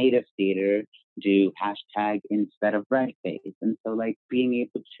like native theater, do hashtag instead of red face. And so like being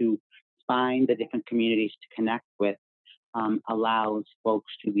able to find the different communities to connect with allows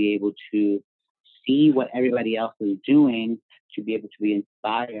folks to be able to see what everybody else is doing, to be able to be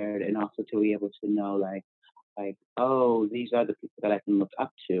inspired, and also to be able to know oh, these are the people that I can look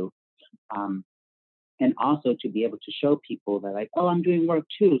up to. And also to be able to show people that like, oh, I'm doing work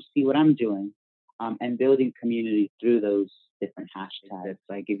too, see what I'm doing. And building community through those different hashtags.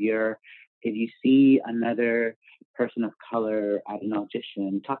 Like if you see another person of color at an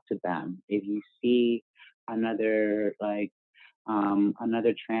audition, talk to them. If you see another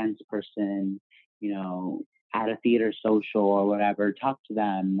another trans person, at a theater social or whatever, talk to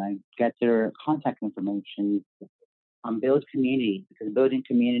them, like get their contact information, build community, because building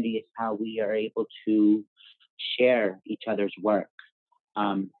community is how we are able to share each other's work.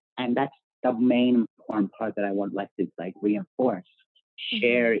 And that's the main important part that I would like to reinforce.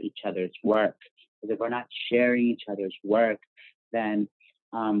 Share each other's work. Because if we're not sharing each other's work, then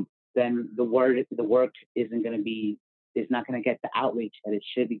the work isn't going to be, is not going to get the outreach that it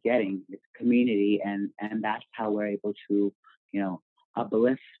should be getting. It's community, and that's how we're able to,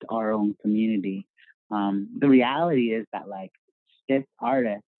 uplift our own community. The reality is that like cis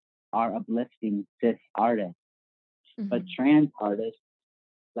artists are uplifting cis artists, but trans artists,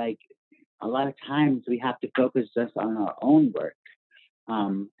 like a lot of times we have to focus just on our own work.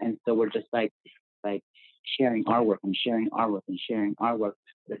 And so we're just like sharing our work and sharing our work and sharing our work.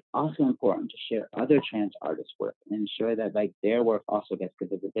 But it's also important to share other trans artists' work and ensure that like their work also gets the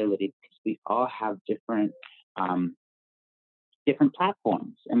visibility, because we all have different different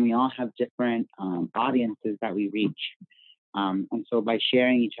platforms, and we all have different audiences that we reach. And so by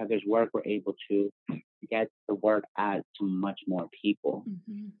sharing each other's work, we're able to get the work out to much more people.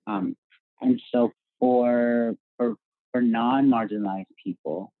 And so for non-marginalized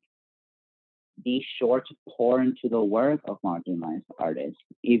people, be sure to pour into the work of marginalized artists.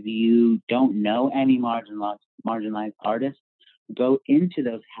 If you don't know any marginalized artists, go into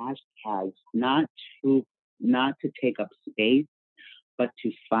those hashtags, not to take up space, but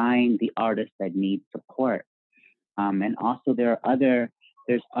to find the artists that need support. And also there's other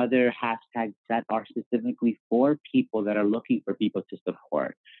hashtags that are specifically for people that are looking for people to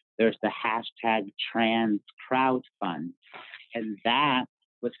support. There's the hashtag Trans Crowd Fund, and that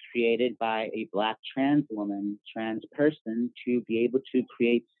was created by a Black trans woman, trans person, to be able to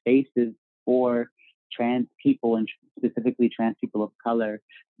create spaces for trans people, and specifically trans people of color,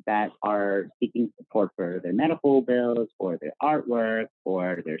 that are seeking support for their medical bills, or their artwork,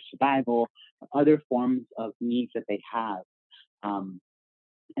 or their survival, or other forms of needs that they have. And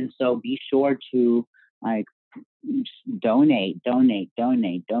so be sure to like donate,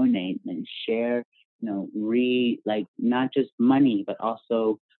 and share, not just money, but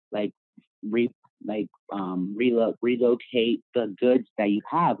also like relocate the goods that you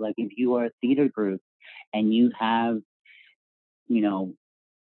have. Like if you are a theater group and you have,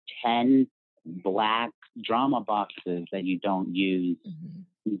 10 Black drama boxes that you don't use,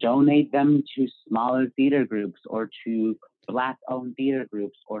 donate them to smaller theater groups, or to Black-owned theater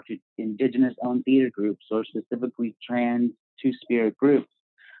groups, or to Indigenous-owned theater groups, or specifically trans two-spirit groups.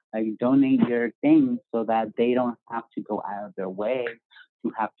 Like donate your things so that they don't have to go out of their way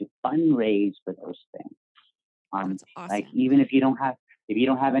to have to fundraise for those things. That's Like awesome. even if you don't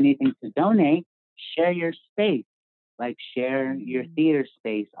have anything to donate, share your space. Like share your Mm. theater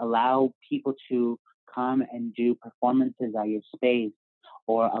space. Allow people to come and do performances at your space,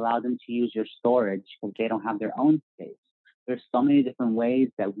 or allow them to use your storage because they don't have their own space. There's so many different ways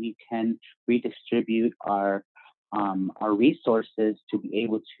that we can redistribute our resources to be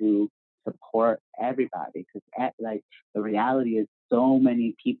able to support everybody. Because like the reality is, so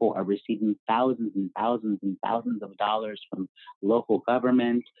many people are receiving thousands and thousands and thousands of dollars from local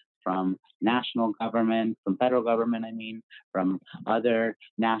government, from national government, from federal government. I mean, from other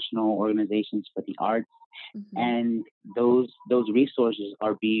national organizations for the arts, Mhm. and those resources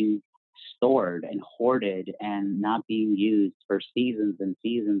are being stored and hoarded and not being used for seasons and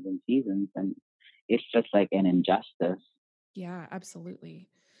seasons and seasons, and it's just like an injustice. Yeah, absolutely.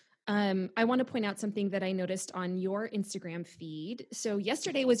 I want to point out something that I noticed on your Instagram feed. So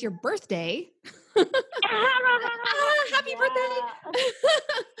yesterday was your birthday. Happy Yeah. birthday.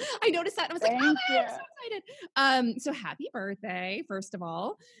 I noticed that and I was like, oh Thank man, you. I'm so excited. So happy birthday, first of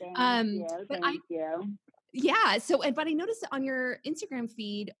all. Thank you. But Thank you. yeah, so but I noticed on your Instagram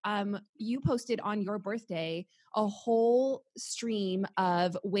feed, you posted on your birthday a whole stream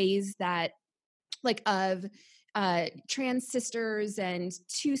of ways that of trans sisters and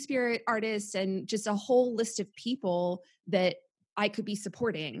two spirit artists and just a whole list of people that I could be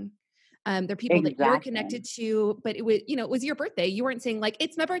supporting. They're people that you're Exactly. connected to, but it was, it was your birthday. You weren't saying like,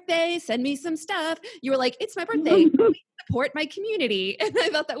 it's my birthday, send me some stuff. You were like, it's my birthday, support my community. And I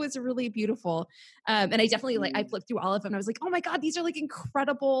thought that was really beautiful. And I definitely I flipped through all of them. And I was like, oh my God, these are like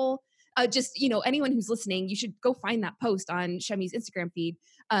incredible. Just, anyone who's listening, you should go find that post on Shemi's Instagram feed,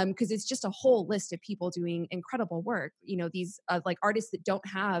 because it's just a whole list of people doing incredible work. These like artists that don't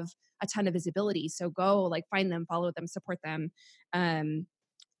have a ton of visibility. So go like find them, follow them, support them, um,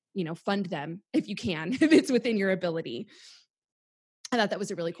 fund them if you can, if it's within your ability. I thought that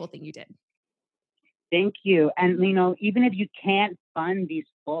was a really cool thing you did. Thank you. And even if you can't fund these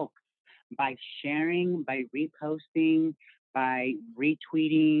folks, by sharing, by reposting, by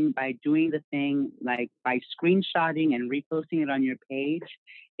retweeting, by doing the thing, like by screenshotting and reposting it on your page,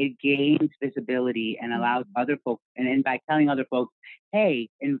 it gains visibility and allows Mhm. other folks, and by telling other folks, hey,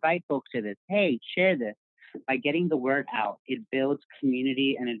 invite folks to this, hey, share this. By getting the word out, it builds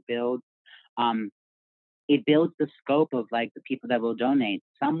community, and um, it builds the scope of like the people that will donate.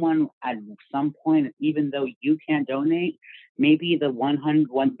 Someone at some point, even though you can't donate, maybe the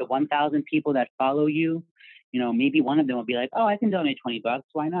 1,000 people that follow you, maybe one of them will be like, oh, I can donate $20.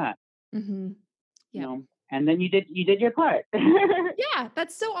 Why not? Mhm. You Yep. know, and then you did your part. Yeah,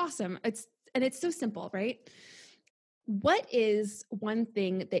 that's so awesome. It's so simple, right? What is one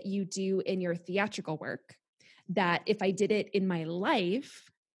thing that you do in your theatrical work that if I did it in my life,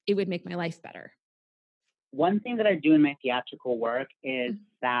 it would make my life better? One thing that I do in my theatrical work is Mm.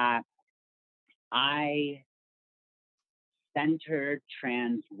 that I center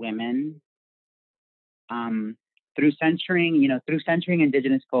trans women, um, through centering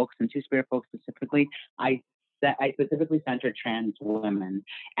Indigenous folks and Two Spirit folks specifically. I I specifically center trans women,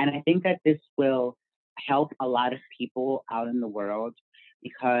 and I think that this will help a lot of people out in the world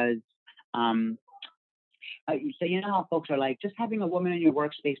because um, so how folks are like, just having a woman in your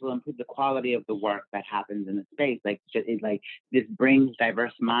workspace will improve the quality of the work that happens in the space. Like, like this brings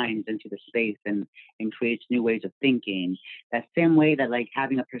diverse minds into the space and creates new ways of thinking. That same way that like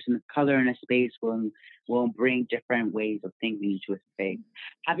having a person of color in a space will bring different ways of thinking into a space.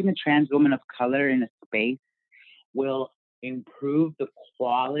 Having a trans woman of color in a space will improve the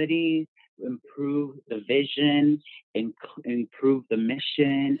quality, improve the vision, improve the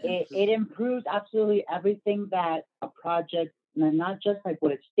mission. It improves absolutely everything that a project, not just like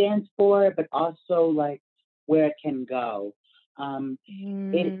what it stands for, but also like where it can go.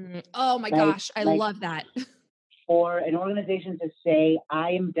 It Oh my like gosh, I like love that. for an organization to say,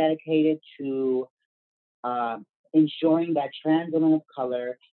 I am dedicated to uh, ensuring that trans women of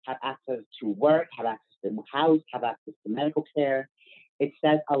color have access to work, have access to house, have access to medical care. It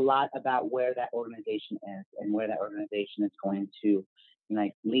says a lot about where that organization is and where that organization is going to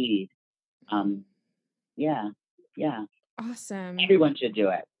like lead. Um, yeah, yeah. Awesome. Everyone should do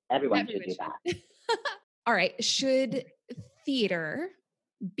it. Everyone should Everyone do that. should. All right. Should theater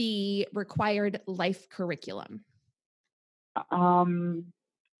be required life curriculum? Um,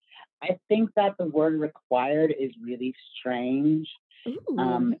 I think that the word required is really strange.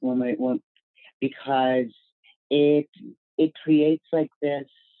 Ooh. Because it it creates like this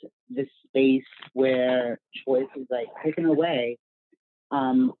space where choice is like taken away.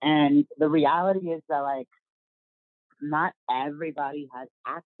 And the reality is that like not everybody has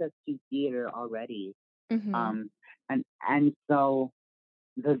access to theater already. Mm-hmm. And so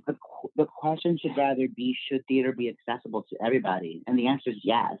the question should rather be, should theater be accessible to everybody? And the answer is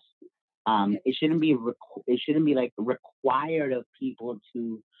yes. It shouldn't be it shouldn't be like required of people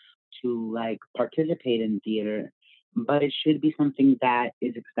to like participate in theater, but it should be something that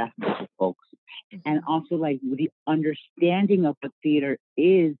is accessible to folks. And Mm-hmm. also, like, the understanding of what theater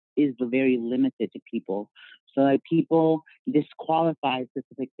is very limited to people. So like people disqualify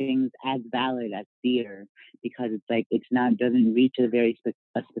specific things as valid as theater because it's like it's not doesn't reach a very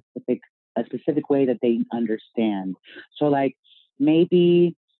a specific way that they understand. So like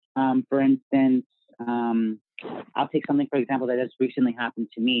maybe for instance, I'll take something for example that just recently happened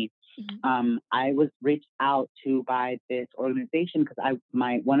to me. Mm-hmm. I was reached out to by this organization because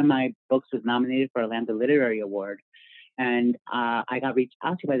one of my books was nominated for a Lambda Literary Award, and I got reached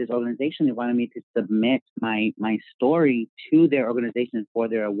out to by this organization. They wanted me to submit my story to their organization for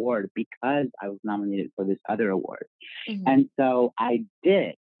their award because I was nominated for this other award, Mm-hmm. and so I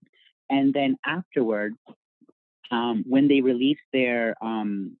did. And then afterwards, when they released their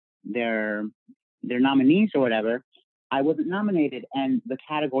nominees or whatever, I wasn't nominated, and the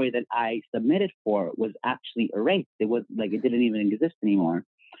category that I submitted for was actually erased. It was like it didn't even exist anymore.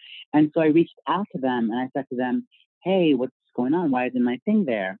 And so I reached out to them and I said to them, "Hey, what's going on? Why isn't my thing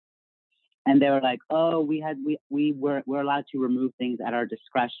there?" And they were like, "Oh, we're allowed to remove things at our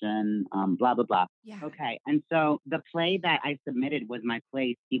discretion, blah blah blah." Yeah. Okay, and so the play that I submitted was my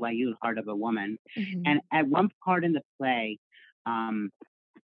play CYU, Heart of a Woman, Mm-hmm. and at one part in the play, um,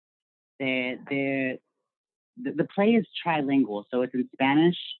 the the play is trilingual, so it's in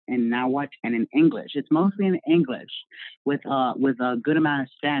Spanish, in Nahuatl, and in English. It's mostly in English with a good amount of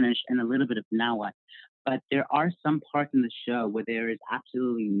Spanish and a little bit of Nahuatl. But there are some parts in the show where there is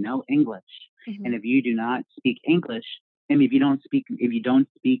absolutely no English, Mm-hmm. and if you do not speak English, and if you don't speak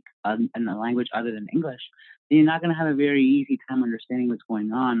in a language other than English, then you're not going to have a very easy time understanding what's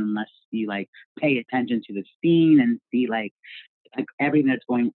going on unless you like pay attention to the scene and see like everything that's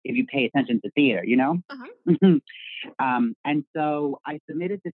going if you pay attention to theater, you know? Uh-huh. And so I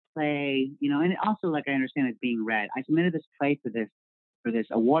submitted this play, you know, and also like I understand it's being read. I submitted this play for this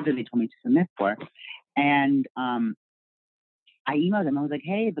award that they told me to submit for. And I emailed them. I was like,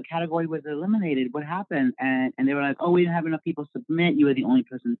 "Hey, the category was eliminated. What happened?" And they were like, "Oh, we didn't have enough people submit. You were the only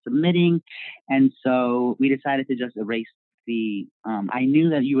person submitting, and so we decided to just erase the." I knew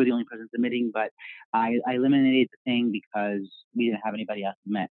that you were the only person submitting, but I eliminated the thing because we didn't have anybody else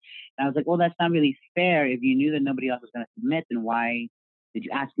submit. And I was like, "Well, that's not really fair. If you knew that nobody else was going to submit, then why did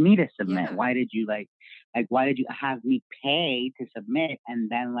you ask me to submit? Yeah. Why did you like why did you have me pay to submit and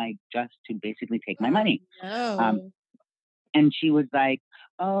then like just to basically take my Oh, money?" Um, no. and she was like,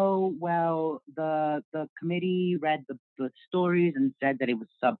 "Oh, well, the committee read the stories and said that it was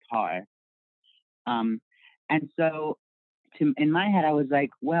subpar." Um, and so in my head, I was like,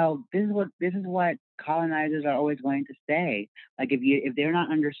 "Well, this is what colonizers are always going to say. Like, if they're not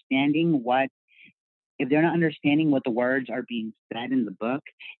understanding what the words are being said in the book,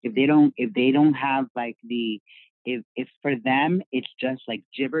 if they don't have like if for them it's just like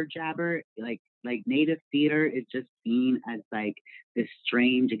jibber jabber, like native theater is just seen as like this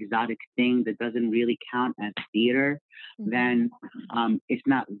strange exotic thing that doesn't really count as theater, Mm-hmm. then it's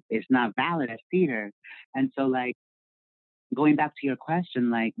not valid as theater. And so like going back to your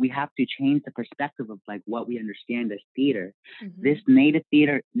question, like we have to change the perspective of like what we understand as theater. Mm-hmm. This native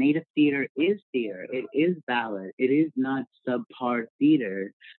theater is theater. It is valid. It is not subpar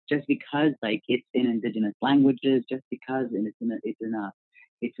theater just because like it's in indigenous languages, just because it's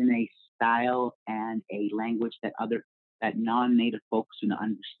in a style and a language that non-native folks do not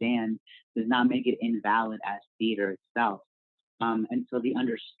understand does not make it invalid as theater itself. And so the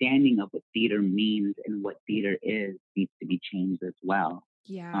understanding of what theater means and what theater is needs to be changed as well.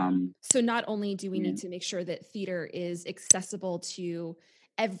 Yeah. Um, So not only do we yeah, need to make sure that theater is accessible to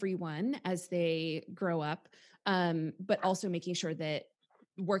everyone as they grow up, but also making sure that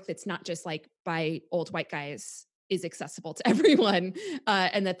work that's not just like by old white guys is accessible to everyone,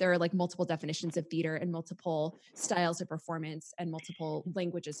 and that there are like multiple definitions of theater and multiple styles of performance and multiple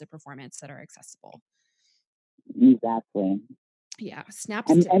languages of performance that are accessible. exactly. Yeah,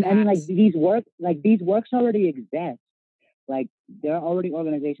 snaps And to and and that. these works already exist. Like there are already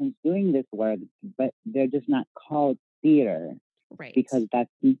organizations doing this work, but they're just not called theater Right. because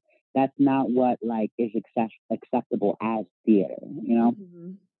that's not what like is acceptable as theater. You know?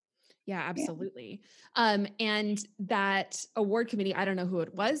 Mhm. Yeah, Yeah. absolutely. And that award committee, I don't know who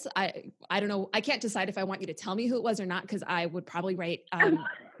it was. I don't know. I can't decide if I want you to tell me who it was or not because I would probably write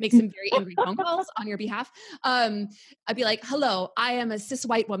make some very angry phone calls on your behalf. I'd be like, hello, I am a cis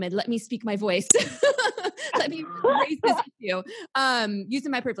white woman. Let me speak my voice. Let me raise this issue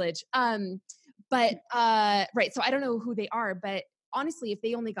using my privilege. Right. So I don't know who they are, but honestly, if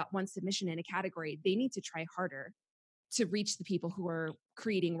they only got one submission in a category, they need to try harder to reach the people who are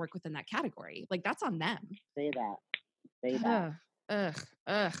creating work within that category. Like that's on them. Say that. Ugh.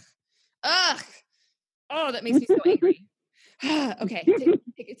 Oh, that makes me so angry. Okay,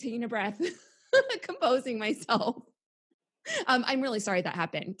 taking a breath, composing myself. I'm really sorry that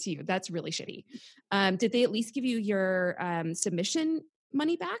happened to you. That's really shitty. Did they at least give you your submission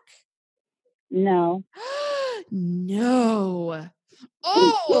money back? No. No.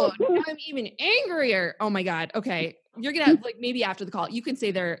 Oh, now I'm even angrier. Oh my God. Okay. You're going to have, like, maybe after the call, you can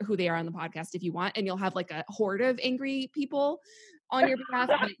say who they are on the podcast if you want, and you'll have like a horde of angry people on your behalf.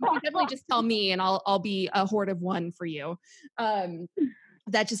 But you can definitely just tell me and I'll be a horde of one for you.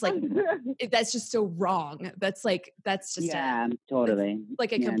 That just like, that's just so wrong. That's just totally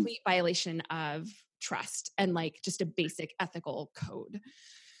like a complete violation of trust and like just a basic ethical code.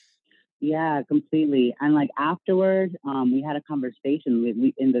 Yeah, completely. And like afterwards, we had a conversation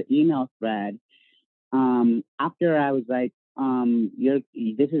we in the email thread. After I was like,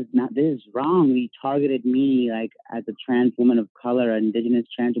 this is wrong. You targeted me like as a trans woman of color, indigenous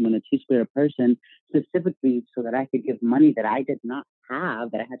trans woman, a two-spirit person, specifically so that I could give money that I did not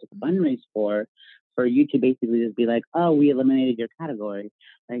have, that I had to fundraise for you to basically just be like, oh, we eliminated your category.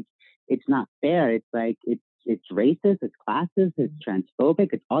 Like, it's not fair. It's like, it's racist, it's classist, it's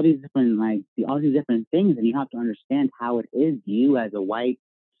transphobic, it's all these different things. And you have to understand how it is you as a white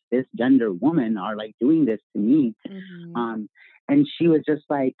cisgender woman are like doing this to me. Mm-hmm. And she was just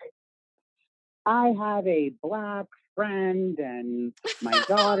like, I have a Black friend and my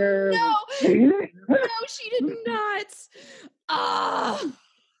daughter. No, she did not.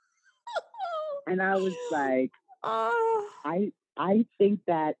 And I was like, I think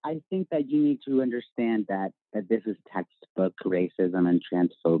that you need to understand that this is textbook racism and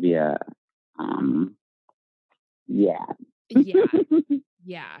transphobia.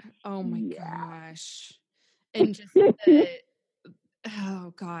 Yeah. Oh my gosh. And just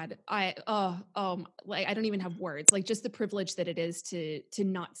oh God, like I don't even have words. Like just the privilege that it is to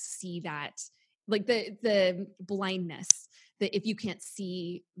not see that, like the blindness that if you can't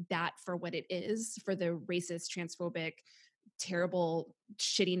see that for what it is, for the racist, transphobic, terrible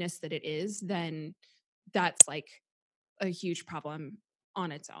shittiness that it is, then that's like a huge problem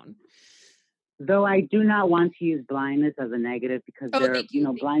on its own. Though I do not want to use blindness as a negative because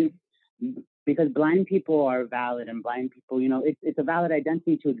because blind people are valid, and blind people, it's a valid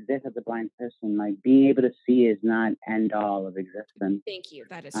identity to exist as a blind person. Like being able to see is not end all of existence. Thank you.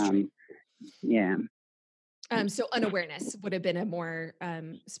 That is true. Yeah. So unawareness would have been a more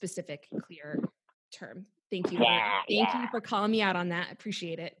specific, clear term. Thank you. Thank you for calling me out on that.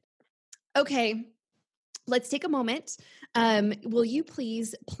 Appreciate it. Okay. Let's take a moment. Will you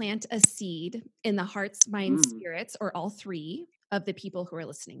please plant a seed in the hearts, minds, spirits, or all three of the people who are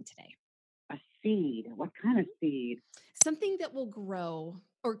listening today? A seed? What kind of seed? Something that will grow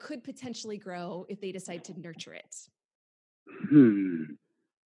or could potentially grow if they decide to nurture it.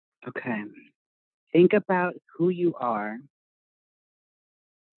 Okay. Think about who you are,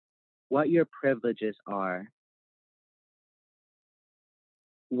 what your privileges are,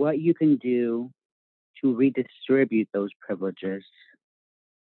 what you can do to redistribute those privileges,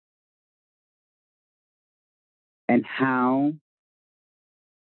 and how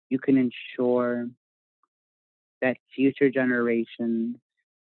you can ensure that future generations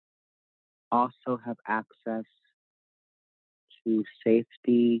also have access to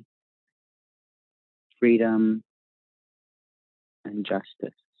safety, freedom, and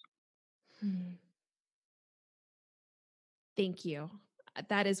justice. Thank you.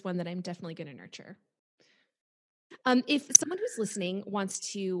 That is one that I'm definitely going to nurture. If someone who's listening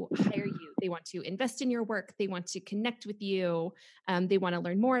wants to hire you, they want to invest in your work, they want to connect with you, they want to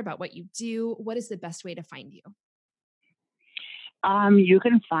learn more about what you do, what is the best way to find you? You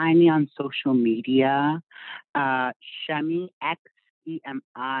can find me on social media, Shemi,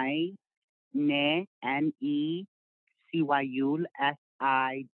 Xemi, Ne, Necywayul,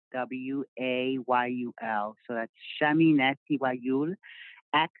 Siwayul. So that's Shemi Necywayul,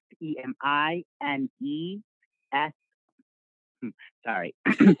 Xemi, Nes, sorry,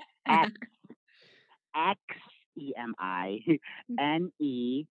 Xemi,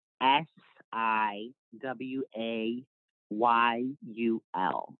 Nesiwayul.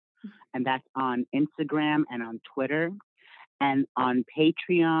 And that's on Instagram and on Twitter. And on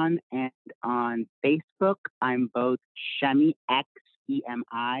Patreon and on Facebook, I'm both Shemi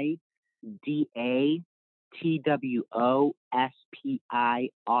ShemiDatwospirit.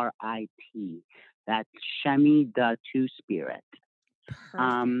 That's Shemi the Two Spirit.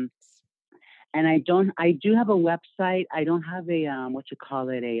 Perfect. And I do have a website. I don't have a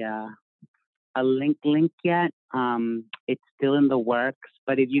a link yet. It's still in the works.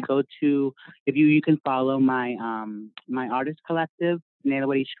 But if you go to, you can follow my my artist collective,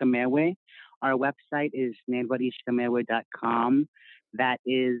 Nelwari Shkamewe. Our website is nelwarishkamewe.com. That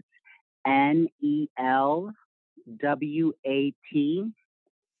is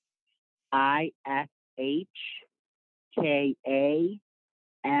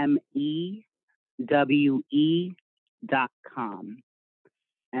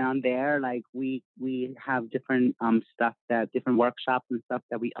And on there, like we have different stuff, that different workshops and stuff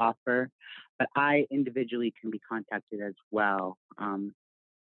that we offer. But I individually can be contacted as well.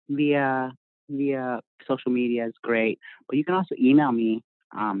 Via social media is great. But you can also email me,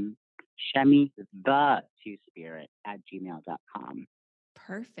 ShemiTheTwoSpirit@gmail.com.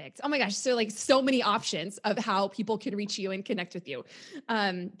 Perfect. Oh my gosh. So like so many options of how people can reach you and connect with you.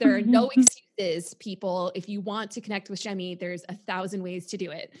 There are no excuses, people. If you want to connect with Shemi, there's 1,000 ways to do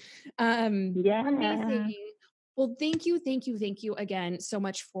it. Amazing. Well, thank you again so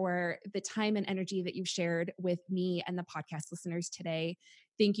much for the time and energy that you've shared with me and the podcast listeners today.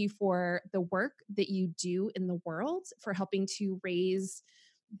 Thank you for the work that you do in the world, for helping to raise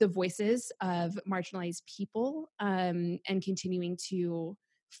the voices of marginalized people, and continuing to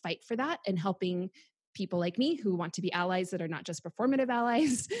fight for that, and helping people like me who want to be allies that are not just performative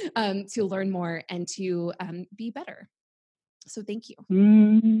allies, to learn more and to be better. So thank you.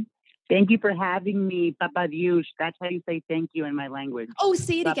 Thank you for having me, Papa Diush. That's how you say thank you in my language. Oh,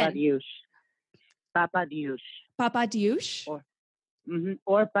 say it Papa again. Diush. Papa Diush. Papa Diush.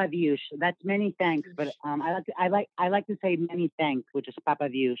 Or Padiush. That's many thanks, but I like to say many thanks, which is Papa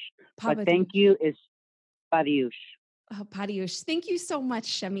Diush. But thank you is Padiush. Oh, Padiush. Thank you so much,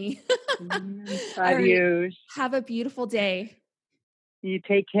 Shemi. Padiush. Right. Have a beautiful day. You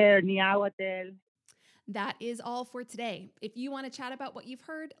take care. Niawatel. That is all for today. If you want to chat about what you've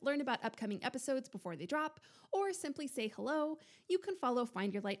heard, learn about upcoming episodes before they drop, or simply say hello, you can follow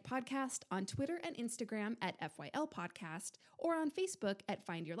Find Your Light Podcast on Twitter and Instagram at FYL Podcast, or on Facebook at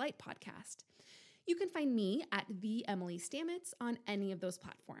Find Your Light Podcast. You can find me at The Emily Stamets on any of those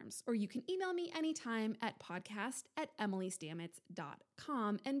platforms, or you can email me anytime at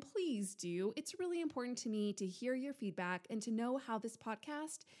podcast@emilystamets.com. And please do. It's really important to me to hear your feedback and to know how this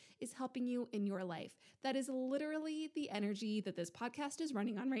podcast is helping you in your life. That is literally the energy that this podcast is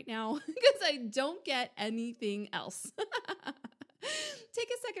running on right now, because I don't get anything else. Take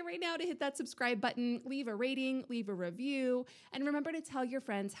a second right now to hit that subscribe button, leave a rating, leave a review, and remember to tell your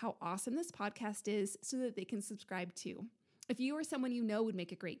friends how awesome this podcast is so that they can subscribe too. If you or someone you know would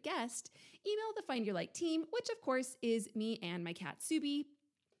make a great guest, email the Find Your Light team, which of course is me and my cat Subi.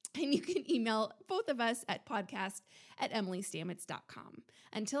 And you can email both of us at podcast@emilystamets.com.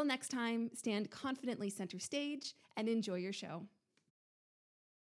 Until next time, stand confidently center stage and enjoy your show.